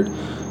Ballard.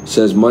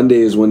 Says Monday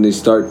is when they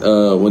started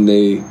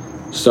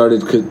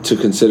to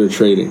consider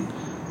trading.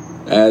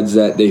 Adds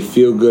that they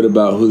feel good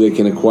about who they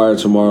can acquire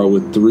tomorrow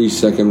with 3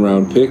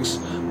 second-round picks.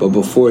 But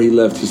before he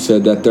left, he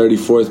said that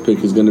 34th pick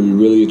is going to be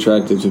really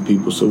attractive to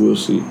people, so we'll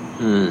see.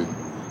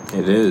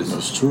 It is.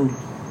 That's true.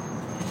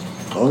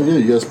 Oh, yeah,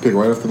 you guys pick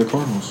right after the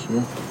Cardinals.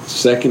 Yeah.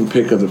 Second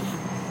pick of the...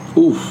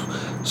 Oof.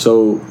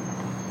 So,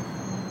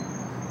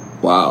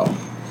 wow.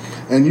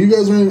 And you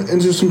guys are in an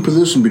interesting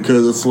position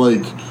because it's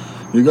like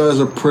you guys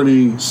are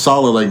pretty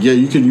solid. Like, yeah,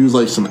 you could use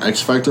like some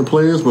X-Factor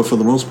players, but for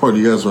the most part,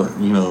 you guys are,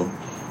 you know,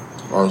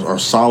 are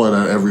solid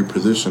at every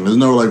position. There's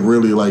no like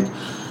really like...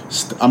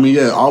 I mean,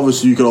 yeah,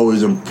 obviously you could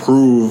always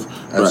improve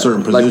at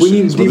certain positions. Like we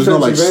need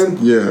defensive end.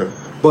 Yeah.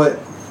 But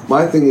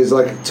my thing is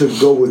like to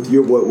go with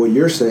what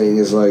you're saying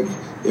is like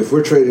if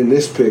we're trading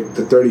this pick,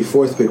 the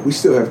 34th pick, we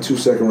still have 2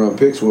 second-round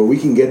picks where we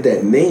can get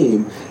that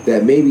name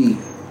that maybe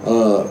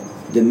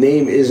the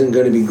name isn't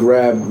going to be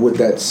grabbed with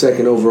that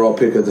second overall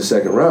pick of the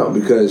second round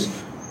because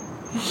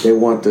they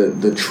want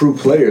the true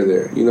player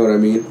there. You know what I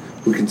mean?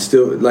 We can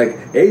still like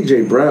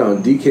A.J.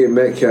 Brown, DK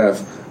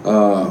Metcalf,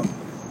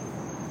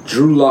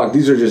 Drew Lock.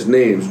 These are just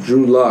names.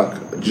 Drew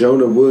Lock,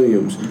 Jonah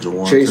Williams,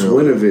 Chase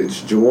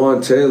Winovich,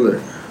 Jawan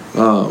Taylor.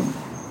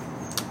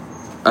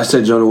 I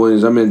said Jonah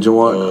Williams. I meant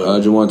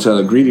Jawan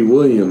Taylor. Greedy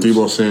Williams.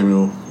 Debo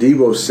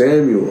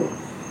Samuel.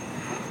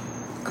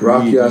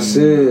 Rock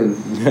Ya-Sin.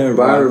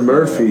 Byron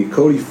Murphy.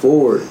 Cody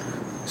Ford.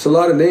 It's a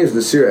lot of names.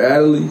 Nasir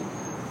Adderley.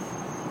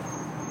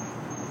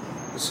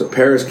 So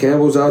Paris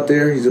Campbell's out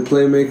there. He's a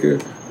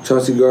playmaker.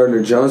 Chauncey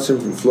Gardner-Johnson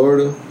from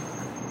Florida.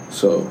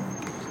 So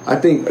I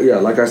think,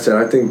 like I said,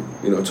 I think,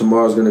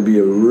 tomorrow's going to be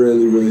a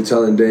really, really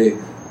telling day.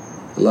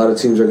 A lot of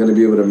teams are going to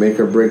be able to make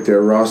or break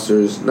their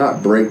rosters.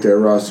 Not break their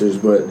rosters,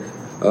 but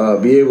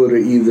be able to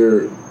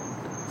either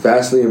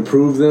vastly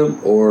improve them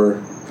or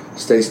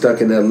stay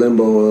stuck in that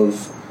limbo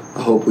of,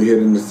 I hope we hit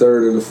in the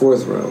 3rd or the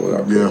 4th round with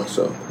our pick.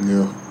 So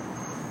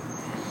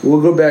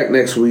we'll go back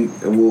next week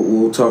and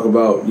we'll talk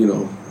about,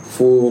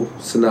 full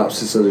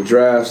synopsis of the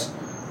drafts,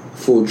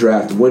 full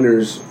draft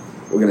winners.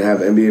 We're going to have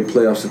NBA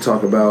playoffs to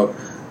talk about.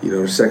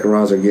 The second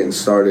rounds are getting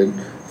started.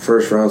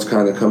 First round's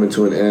kind of coming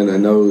to an end. I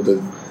know the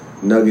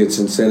Nuggets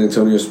and San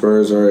Antonio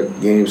Spurs are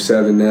at Game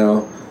 7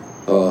 now.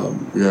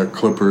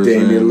 Clippers.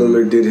 Damian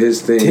Lillard did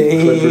his thing.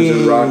 Clippers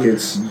and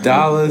Rockets.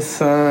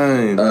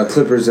 $.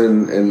 Clippers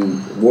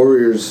and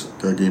Warriors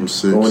got Game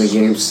 6. Going to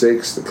Game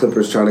 6. The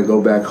Clippers trying to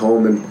go back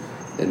home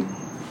and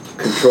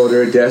control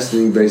their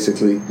destiny,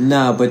 basically.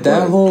 Nah, but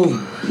that whole,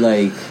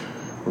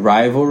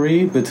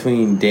 rivalry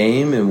between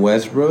Dame and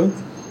Westbrook,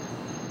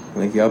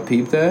 y'all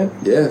peeped that?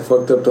 Yeah,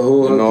 fucked up the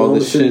whole... And all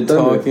the shit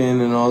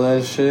talking and all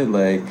that shit.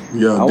 I Dame's,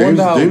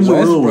 wonder how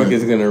Westbrook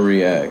is going to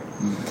react.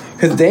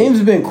 Because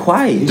Dame's been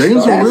quiet.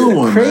 Dame's a real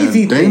one,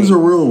 crazy man. Dame's a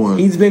real one.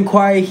 He's been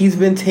quiet. He's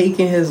been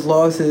taking his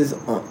losses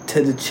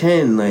to the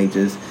chin,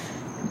 just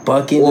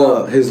bucking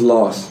up. His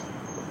loss.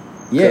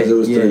 Yeah, because it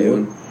was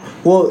 3-1.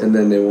 Well, and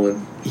then they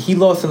won. He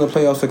lost in the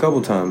playoffs a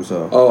couple times,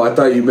 though. Oh, I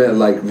thought you meant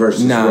like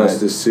versus Russ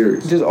this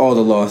series. Just all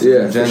the losses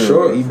in general. For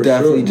sure. He's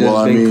definitely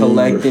just been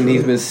collecting.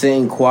 He's been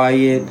sitting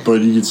quiet.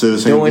 But you could say the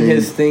same thing. Doing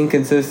his thing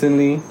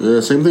consistently.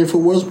 Yeah, same thing for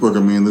Westbrook. I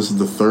mean, this is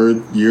the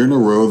third year in a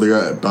row they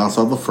got bounced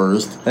out the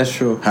first. That's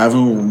true.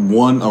 Haven't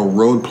won a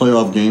road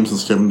playoff game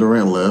since Kevin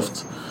Durant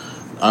left.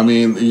 I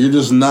mean, you're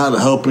just not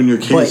helping your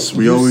case.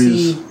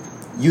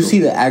 You see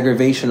the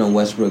aggravation on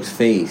Westbrook's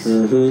face.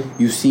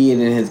 Mm-hmm. You see it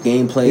in his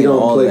gameplay. He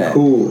don't all play that.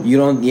 Cool. You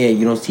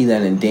don't see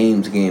that in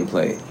Dame's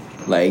gameplay.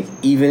 Like,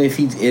 even if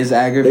he is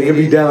aggravated, they could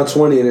be down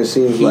 20, and it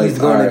seems like he's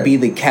going to be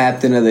the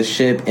captain of the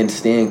ship and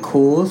stand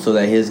cool so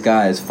that his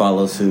guys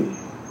follow suit.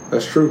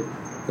 That's true.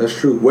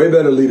 Way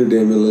better leader,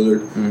 Damian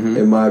Lillard,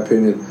 in my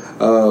opinion.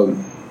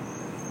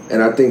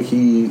 And I think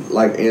he,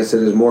 like Ant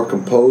said, is more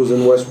composed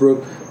than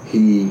Westbrook.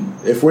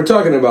 If we're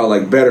talking about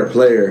like better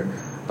player.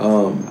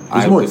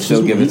 I would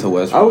still give it to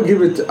Westbrook.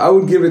 I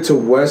would give it to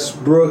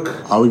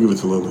Westbrook. I would give it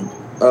to Lillard.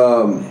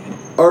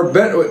 Or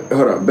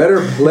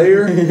better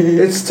player.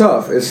 It's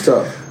tough.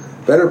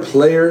 Better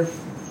player.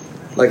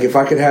 Like if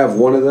I could have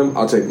one of them,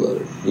 I'll take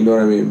Lillard. You know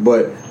what I mean?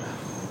 But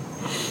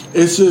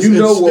it's just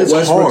what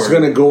Westbrook's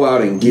going to go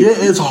out and give.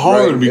 Yeah, it's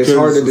hard because it's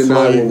hard to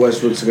deny what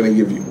Westbrook's going to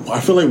give you. I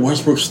feel like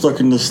Westbrook's stuck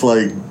in this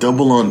like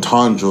double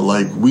entendre.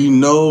 Like we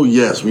know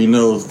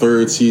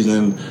third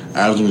season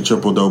averaging a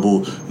triple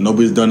double.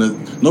 Nobody's done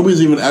it.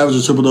 Nobody's even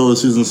averaged a triple double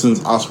this season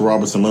since Oscar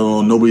Robertson. Let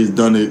alone nobody's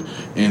done it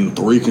in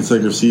 3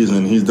 consecutive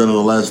seasons. He's done it the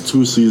last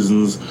 2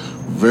 seasons,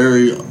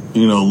 very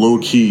low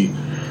key.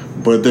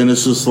 But then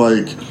it's just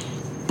like,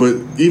 but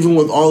even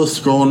with all this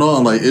going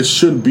on, like it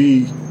should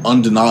be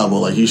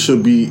undeniable. Like he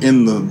should be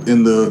in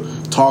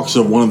the talks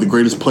of one of the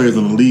greatest players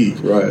in the league,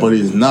 right? But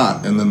he's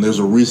not, and then there's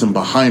a reason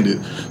behind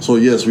it. So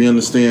yes, we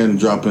understand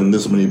dropping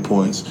this many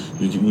points.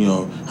 You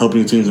can, helping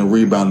your teams in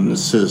rebound and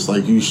assists.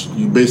 Like you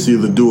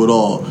basically do it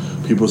all.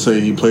 People say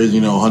he plays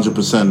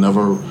 100%,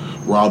 never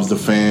robs the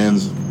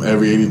fans.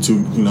 Every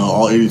 82,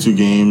 all 82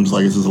 games,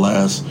 like it's his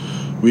last.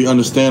 We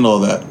understand all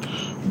that,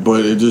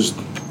 but it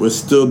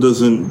still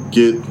doesn't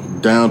get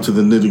down to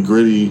the nitty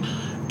gritty,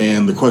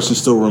 and the question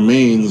still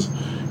remains.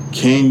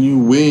 Can you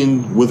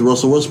win with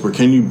Russell Westbrook?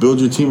 Can you build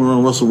your team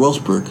around Russell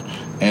Westbrook?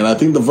 And I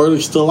think the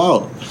verdict's still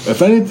out.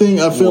 If anything,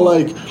 I feel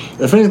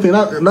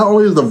not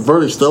only is the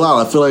verdict still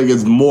out, I feel like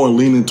it's more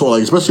leaning toward,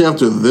 like, especially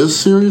after this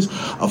series,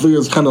 I feel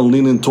it's kind of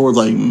leaning towards,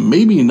 like,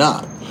 maybe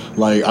not.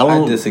 Like,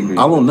 I disagree.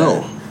 I don't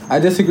know. I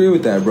disagree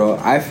with that, bro.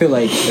 I feel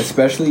like,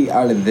 especially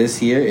out of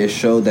this year, it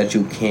showed that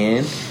you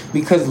can.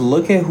 Because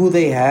look at who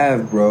they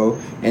have, bro.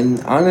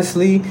 And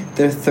honestly,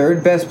 their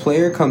third best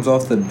player comes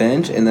off the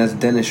bench, and that's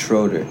Dennis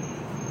Schroeder.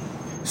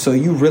 So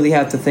you really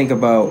have to think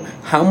about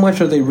how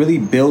much are they really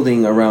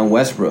building around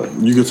Westbrook.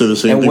 You could say the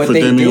same thing for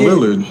Damian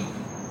Lillard.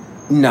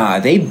 Nah,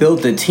 they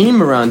built the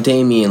team around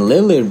Damian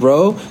Lillard,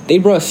 bro. They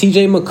brought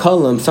C.J.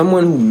 McCollum,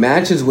 someone who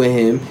matches with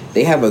him.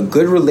 They have a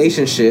good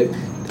relationship.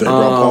 They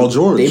brought Paul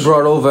George. They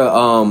brought over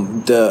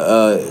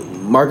the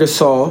Marcus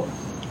Saul.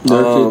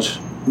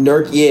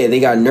 Nurkic. They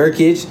got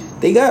Nurkic.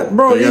 They got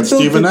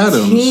Steven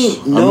Adams.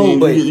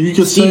 But you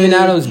could Steven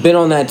Adams been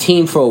on that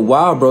team for a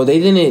while, bro.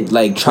 They didn't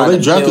try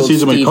to build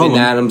Steven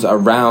Adams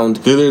around.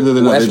 They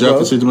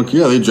drafted Steven McCollum.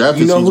 Yeah, they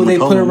drafted. You know who they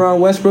put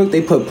around Westbrook?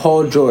 They put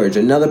Paul George,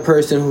 another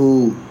person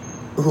who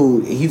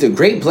he's a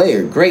great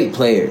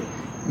player,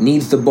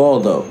 needs the ball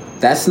though.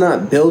 That's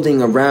not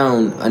building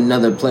around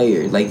another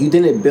player. Like you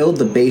didn't build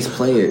the base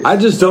player. I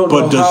just don't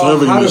know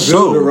how to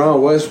build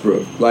around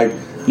Westbrook. Like.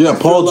 Yeah,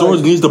 Paul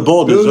George needs the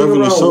ball,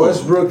 deservedly so.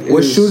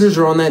 What shooters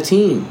are on that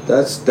team?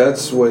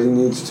 That's what he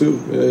needs too.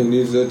 Yeah, he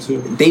needs that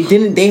too.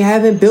 They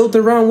haven't built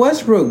around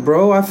Westbrook,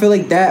 bro. I feel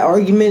like that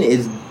argument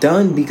is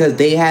done because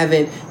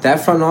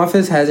that front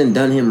office hasn't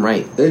done him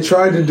right. They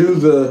tried to do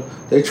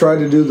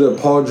the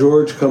Paul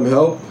George come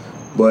help,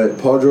 but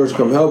Paul George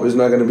come help is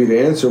not going to be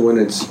the answer when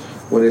it's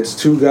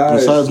two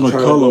guys. Besides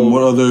McCollum,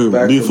 what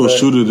other lethal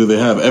shooter do they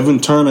have? Evan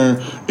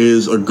Turner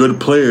is a good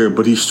player,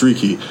 but he's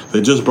streaky.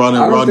 They just brought in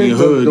Rodney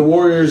Hood. The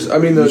Warriors,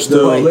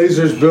 the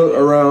Blazers built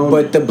around.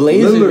 But the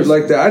Blazers Lillard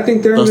like that. I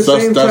think they're in the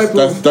same type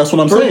of that's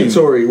what I'm saying.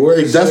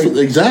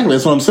 Exactly.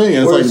 That's what I'm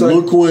saying. It's like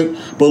look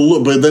what,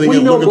 but then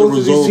again, look at the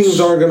results. Both of these teams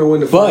aren't going to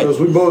win the finals.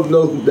 We both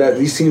know that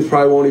these teams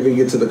probably won't even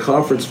get to the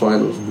conference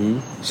finals.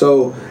 Mm-hmm.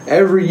 So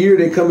every year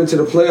they come into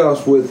the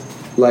playoffs with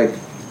like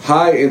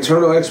high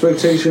internal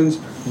expectations.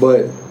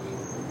 But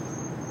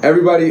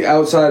everybody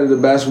inside the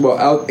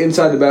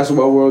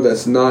basketball world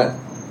that's not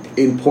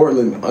in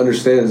Portland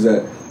understands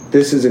that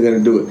this isn't going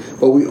to do it.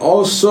 But we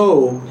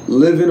also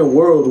live in a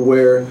world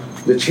where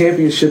the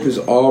championship is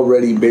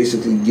already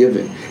basically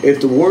given.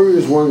 If the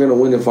Warriors weren't going to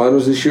win the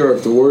finals this year, or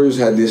if the Warriors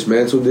had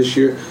dismantled this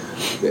year,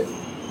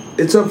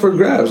 it's up for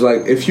grabs.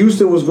 Like if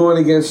Houston was going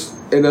against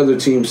another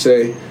team,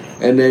 say,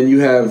 and then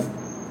you have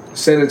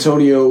San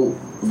Antonio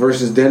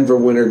versus Denver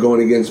winner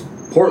going against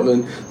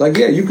Portland,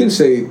 you can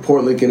say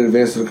Portland can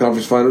advance to the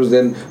conference finals,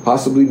 then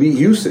possibly beat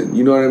Houston.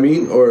 You know what I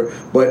mean?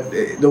 But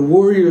the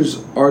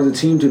Warriors are the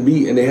team to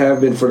beat, and they have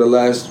been for the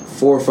last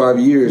 4 or 5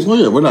 years. Well,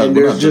 yeah, we're not. And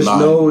there's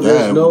no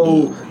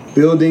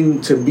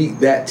building to beat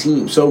that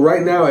team. So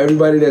right now,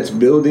 everybody that's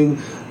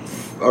building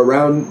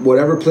around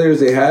whatever players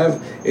they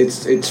have,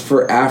 it's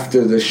for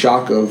after the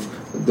shock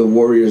of the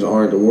Warriors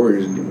aren't the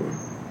Warriors anymore.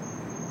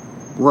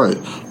 Right,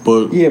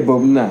 but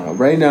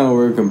right now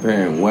we're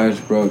comparing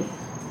Westbrook,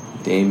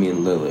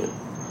 Damian Lillard.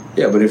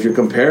 Yeah, but if you're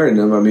comparing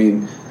them, I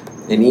mean,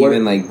 and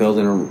even like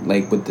building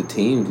like with the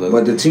teams,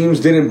 but the teams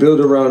didn't build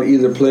around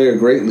either player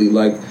greatly.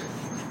 Like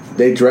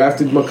they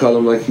drafted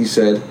McCollum, like he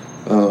said,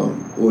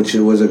 which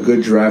was a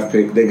good draft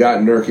pick. They got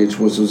Nurkic,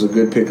 which was a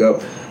good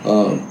pickup.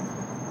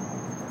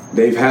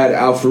 They've had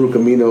Al-Farouq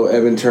Amino,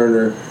 Evan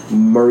Turner,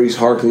 Maurice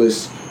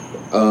Harkless,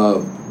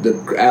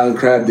 the Allen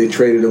Crabbe they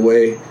traded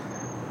away.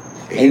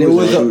 And it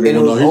was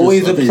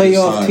always a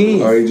playoff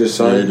team. Or he just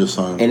signed? Yeah, he just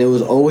signed. And it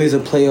was always a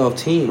playoff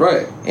team.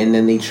 Right. And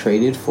then they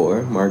traded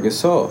for Marc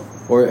Gasol.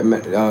 Or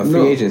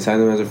free agent.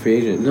 Signed him as a free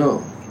agent. No,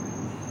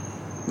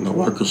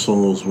 Marc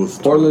Gasol's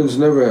with... Portland's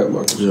never had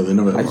Marc Gasol. Yeah, they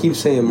never had I keep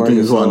saying Marc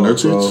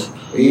Gasol, bro.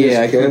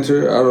 Yeah,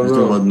 Cantor? I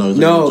don't know.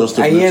 No,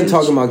 I am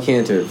talking about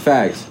Cantor.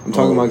 Facts. I'm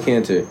talking about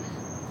Cantor.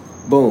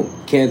 Boom.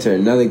 Cantor,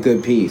 another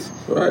good piece.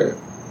 Right.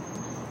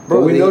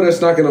 But we know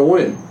that's not going to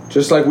win.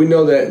 Just like we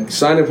know that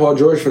signing Paul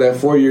George for that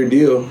 4-year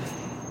deal,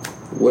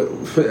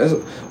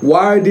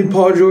 why did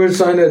Paul George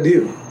sign that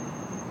deal?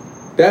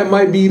 That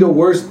might be the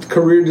worst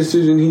career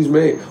decision he's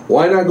made.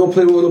 Why not go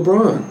play with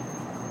LeBron?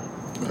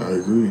 I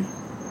agree.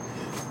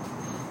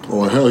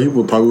 Or hell, he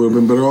would probably have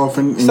been better off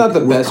in It's not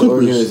the best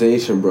Clippers.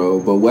 Organization, bro.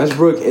 But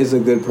Westbrook is a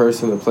good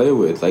person to play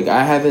with. Like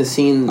I haven't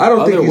seen. I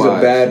don't think he's a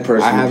bad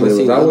person to play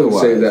with. I wouldn't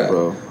say that,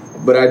 bro.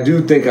 But I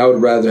do think I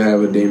would rather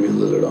have a Damian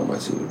Lillard on my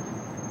team.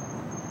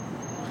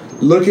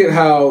 Look at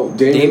how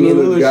Damian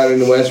Lillard got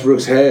into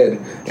Westbrook's head,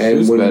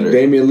 and when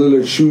Damian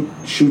Lillard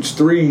shoots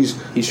threes,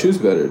 he shoots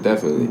better.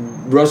 Definitely.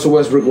 Russell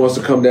Westbrook wants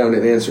to come down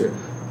and answer.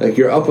 Like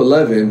you're up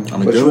 11,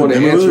 but you want to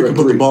answer. Can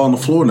put the ball on the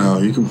floor now.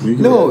 You can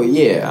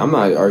I'm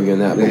not arguing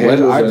that.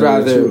 But I'd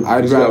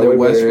rather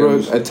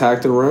Westbrook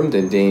attack the rim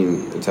than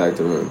Dame attack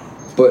the rim.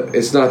 But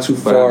it's not too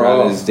far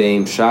off. His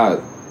Dame shot.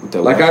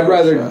 I'd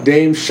rather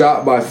Dame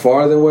shot by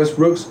far than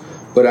Westbrook's,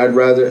 but I'd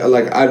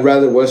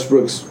rather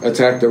Westbrook's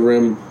attack the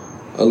rim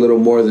a little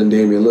more than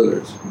Damian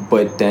Lillard's.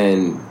 But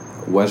then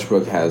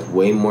Westbrook has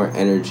way more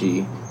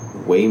energy,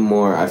 way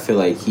more. I feel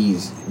like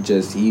he's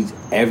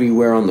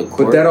everywhere on the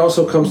court. But that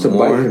also comes to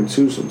bite him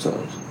too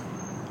sometimes.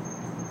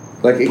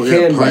 Like it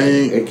can bite.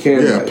 It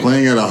can. Yeah,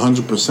 playing at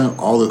 100%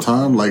 all the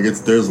time. Like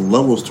there's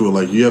levels to it.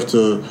 Like you have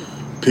to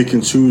pick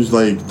and choose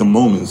like the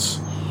moments.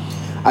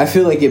 I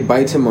feel like it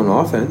bites him on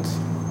offense.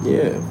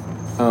 Yeah.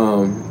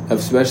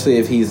 Especially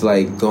if he's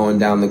like going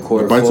down the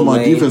court. It bites him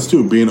on defense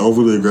too, being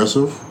overly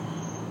aggressive.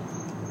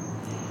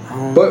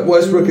 But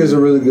Westbrook is a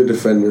really good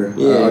defender.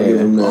 Yeah, I'll give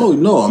him that. Oh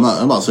no,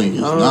 I'm not saying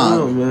he's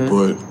not.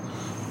 But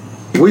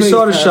we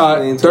saw the shot,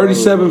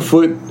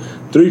 37-foot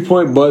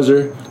 3-point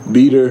buzzer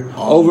beater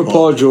over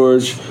Paul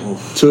George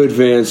to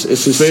advance.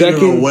 It's his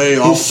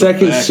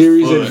second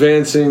series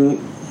advancing.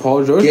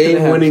 Paul George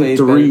game-winning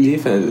 3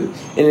 defense,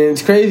 and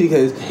it's crazy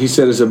because he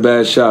said it's a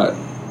bad shot.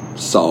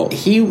 Salt.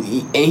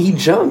 He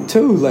jumped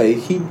too. Like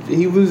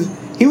he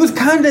was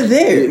kind of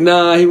there.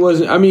 Nah, he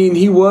wasn't. I mean,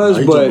 he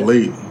was, but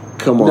late.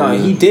 Come on. No,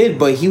 man. he did,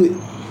 but he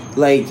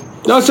like.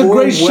 No, it's a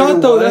great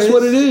shot though. That's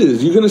what it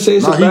is. You're gonna say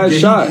it's a bad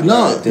shot.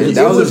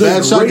 That was a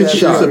bad shot.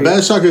 It's a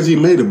bad shot because he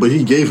made it, but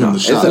he gave him the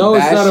shot. No,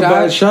 it's not a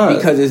bad shot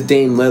because it's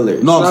Dame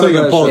Lillard. No, I'm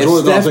saying Paul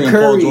George. I'm saying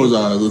Paul George's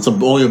eyes. It's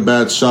only a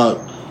bad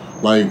shot.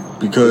 Like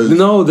because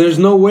there's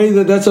no way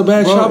that's a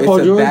bad shot,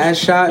 Paul George. It's a bad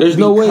shot. There's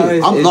no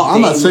way. I'm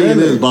not saying it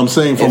is, but I'm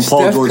saying from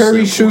Paul George. If Steph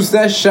Curry shoots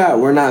that shot,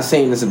 we're not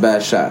saying it's a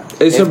bad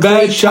shot. It's a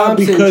bad shot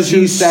because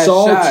he's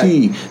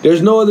salty.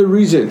 There's no other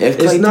reason.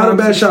 It's not a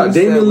bad shot.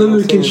 Damian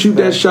Lillard can shoot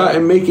that shot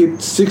and make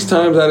it 6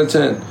 times out of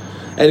 10.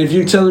 And if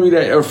you're telling me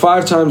that, or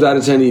 5 times out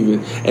of 10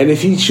 even, and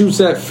if he shoots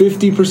that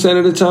 50%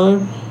 of the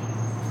time,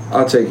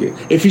 I'll take it.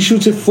 If he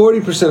shoots it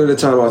 40% of the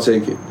time, I'll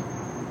take it.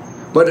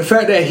 But the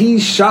fact that he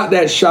shot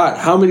that shot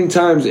how many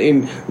times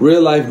in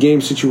real-life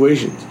game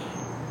situations?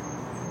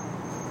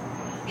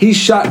 He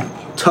shot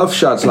tough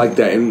shots like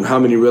that in how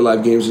many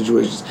real-life game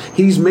situations?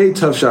 He's made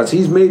tough shots.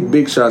 He's made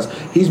big shots.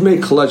 He's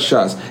made clutch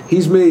shots.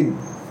 He's made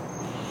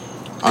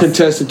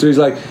contested threes.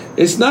 Like,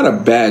 it's not a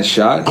bad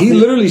shot. He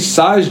literally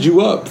sized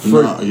you up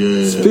for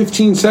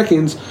 15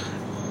 seconds,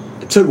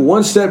 took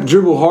one step,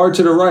 dribble hard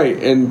to the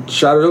right, and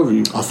shot it over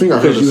you. I think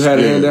I heard you had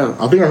a hand down.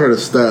 I think I heard a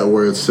stat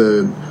where it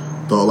said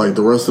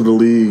the rest of the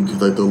league,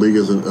 like the league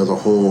as a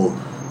whole,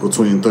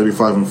 between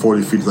 35 and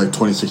 40 feet is like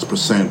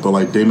 26%, but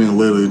like Damian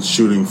Lillard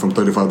shooting from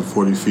 35 to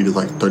 40 feet is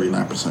like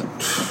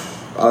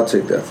 39%. I'll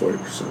take that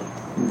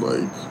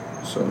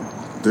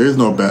 40%. There is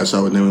no bad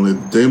shot with Damian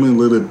Lillard. Damian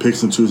Lillard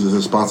picks and chooses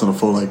his spots on the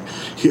floor. Like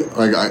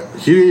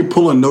he ain't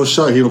pulling no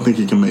shot he don't think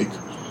he can make.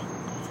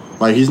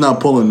 Like he's not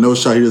pulling no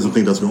shot he doesn't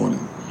think that's going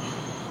in,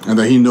 and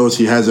that he knows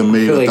he hasn't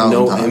made 1,000 times.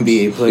 No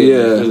NBA player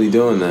is really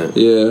doing that.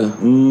 Yeah.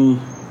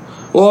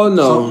 Well,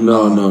 no.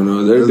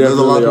 There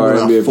definitely are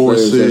NBA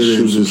players that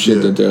shoot some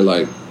shit that they're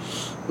like,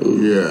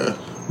 yeah.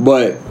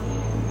 But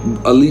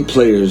elite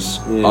players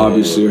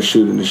obviously are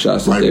shooting the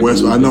shots. Like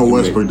Westbrook, I know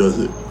Westbrook does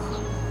it.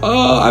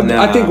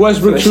 I think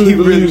Westbrook truly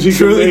believes he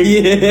can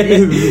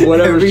make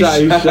whatever shot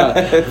he shot.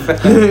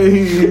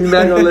 He's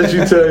not gonna let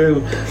you tell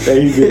him that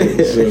he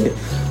did. So.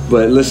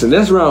 But listen,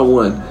 that's round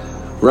 1.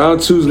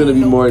 Round 2 is gonna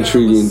be more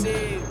intriguing.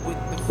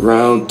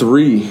 Round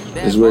 3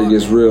 is where it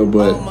gets real,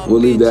 but we'll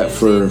leave that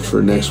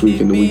for next week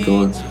and the week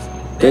on.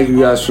 Thank you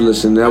guys for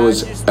listening. That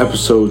was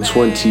episode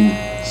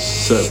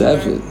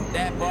 27.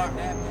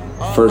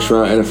 First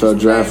round NFL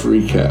draft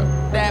recap.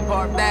 That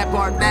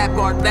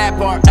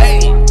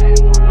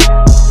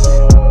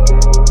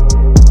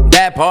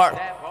part.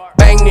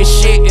 Bang this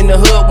shit in the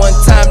hood one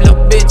time,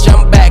 little bitch,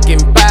 I'm back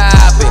and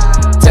bobbing.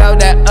 Tell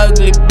that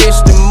ugly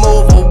bitch to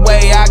move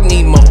away, I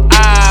need more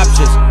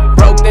options.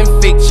 Broke then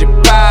fix your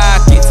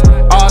pockets,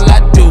 all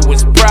I do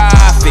is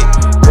profit.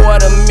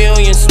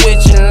 $250,000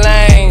 switching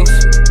lanes.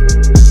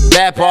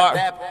 That part.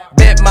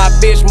 Bet my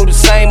bitch move the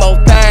same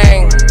old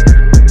thing.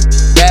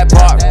 That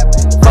part.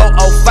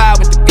 405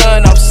 with the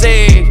gun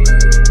offset.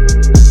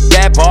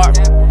 That part.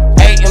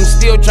 I'm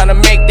still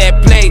tryna make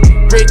that play.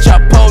 Rich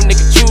or poor,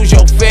 nigga, choose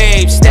your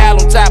fave. Style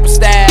on top of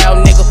style,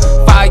 nigga.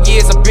 5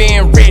 years I've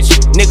been rich,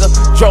 nigga.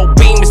 Drove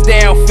Beamers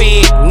down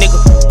Fed, nigga.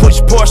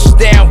 Push Porsches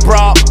down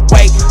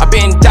Broadway. I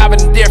been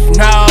diving in different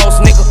holes,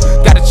 nigga.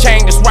 Got a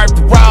chain that's worth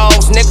the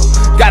rolls, nigga.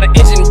 Got an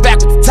engine back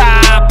with the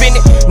top in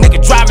it,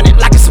 nigga. Driving it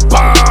like it's a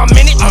bomb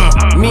in it.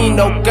 Me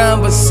no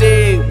converse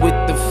with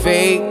the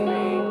fake.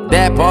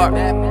 That part.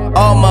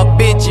 All my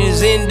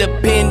bitches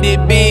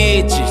independent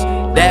bitches.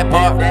 That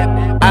part.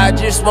 I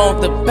just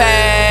want the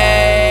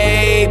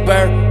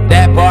paper.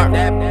 That part.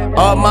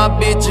 All my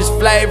bitches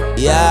flavor.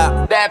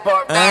 Yeah. That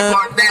part. That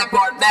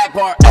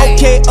part.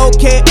 Okay.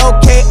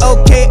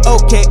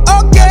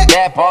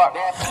 That part.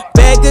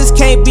 Beggars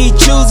can't be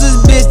choosers.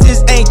 Bitch,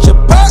 this ain't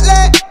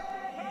Chipotle.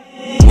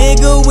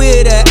 Nigga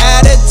with an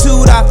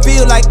attitude, I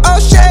feel like oh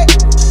shit.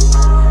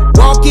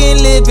 Walking,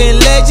 living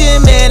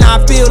legend, man,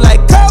 I feel like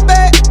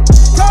Kobe.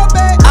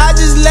 I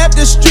just left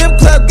the strip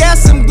club, got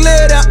some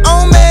glitter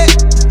on me.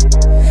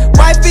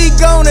 Wifey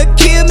gonna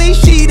kill me,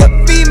 she the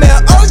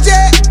female OJ.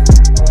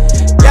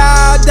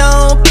 Y'all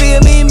don't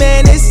feel me,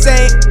 man, this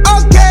ain't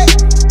okay.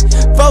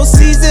 4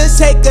 seasons,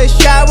 take a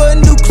shower,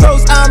 new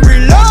clothes, I'm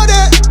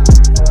reloaded.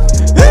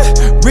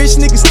 Rich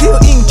nigga still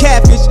eating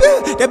catfish.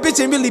 That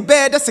bitch ain't really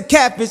bad, that's a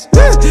catfish.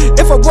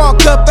 If I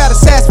walk up out of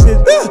Sasspin,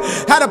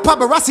 how the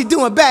paparazzi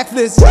doing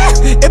backflips.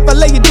 If I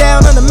lay you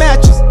down on the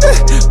mattress,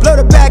 blow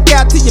the back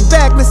out to your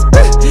backless.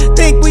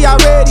 Think we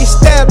already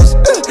established.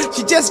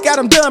 She just got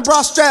them done,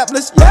 bra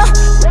strapless. Yeah.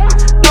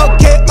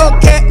 Okay.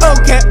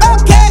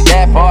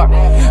 That part.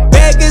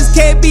 Beggars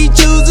can't be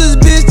choosers,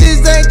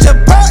 bitches ain't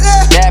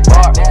Chipotle. That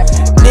part.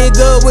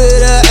 Nigga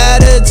with an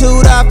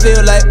attitude, I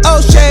feel like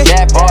O'Shea.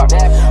 That part.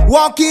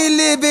 Walking,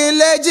 living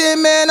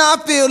legend, man, I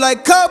feel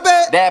like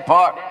Kobe. That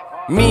part.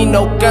 Me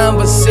no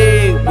converse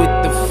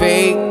with the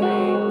fake.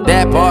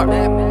 That part.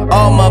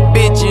 All my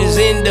bitches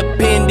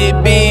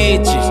independent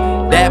bitches.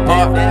 That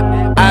part.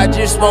 I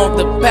just want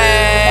the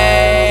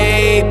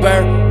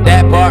paper.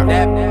 That part.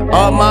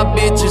 All my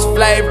bitches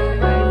flavor.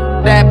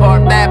 That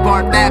part.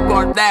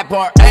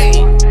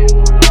 Ayy.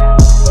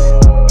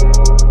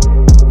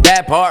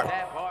 That part.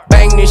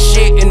 Bang this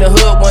shit in the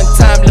hood one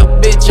time, little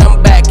bitch,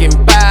 I'm back and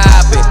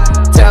bobbing.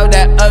 Tell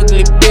that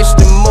ugly bitch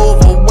to move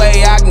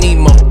away, I need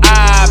more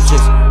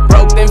options.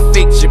 Broke then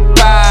fix your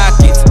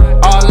pockets,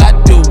 all I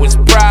do is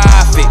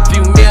profit.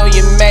 Few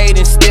million made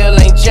and still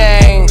ain't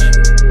changed.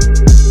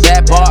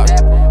 That part.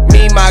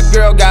 Me, my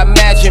girl got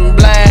matching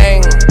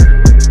bling.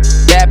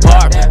 That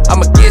part.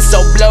 I'ma get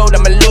so blowed,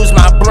 I'ma lose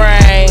my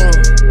brain.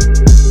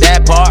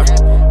 That part.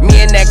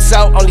 Me and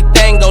XO, only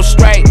thing go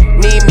straight.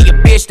 Need me a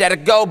bitch that'll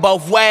go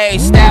both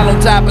ways. Style on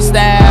top of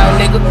style,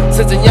 nigga.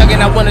 Since a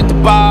youngin' I wanted the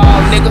ball,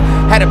 nigga.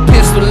 Had a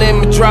pistol in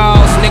my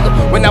drawers, nigga.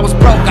 When I was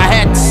broke, I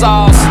had the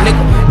sauce, nigga.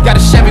 Got a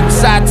Chevy with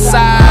side to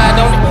side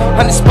on it.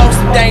 Honey supposed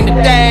to dang the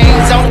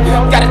days on it.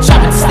 Got a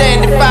chopper to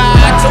stand and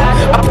fight too.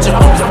 I put your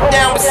hoes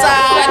down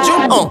beside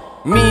you.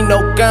 Me no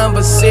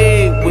converse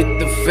with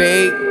the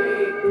fake.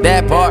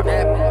 That part.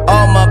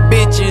 All my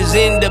bitches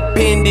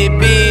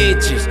independent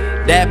bitches.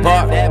 That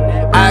part.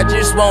 I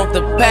just want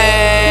the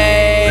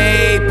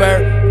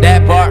paper.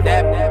 That part.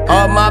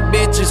 All my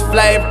bitches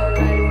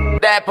flavor.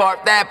 That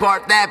part. Ayy.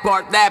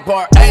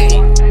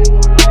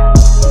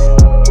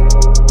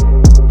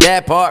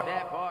 That part.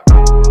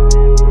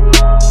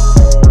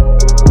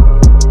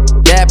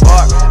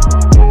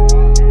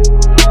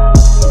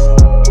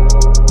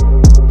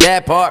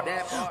 That part.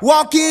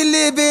 Walking,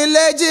 living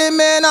legend,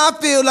 man, I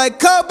feel like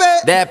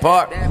Kobe. That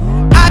part.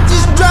 I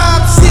just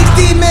dropped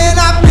 60, man,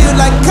 I feel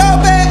like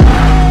Kobe.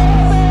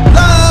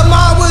 Love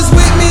Ma was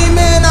with me,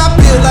 man, I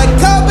feel like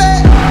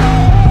Kobe.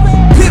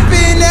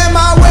 Pippin' at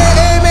my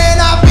wedding, man,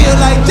 I feel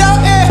like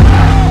Jordan.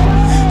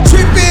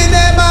 Trippin'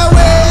 at my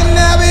wedding,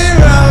 I be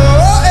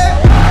rolling.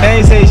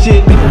 I ain't say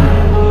shit,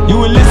 you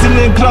were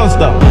listening close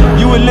though.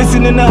 You were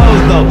listening to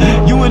hoes though.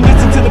 You would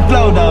listen to the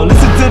flow though.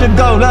 Listen to the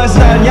go.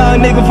 Lunchtime, young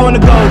nigga from the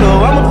go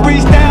though. I'ma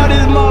freestyle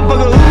this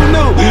motherfucker, who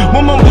knew?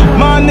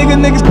 My nigga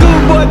niggas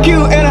schoolboy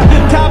cute.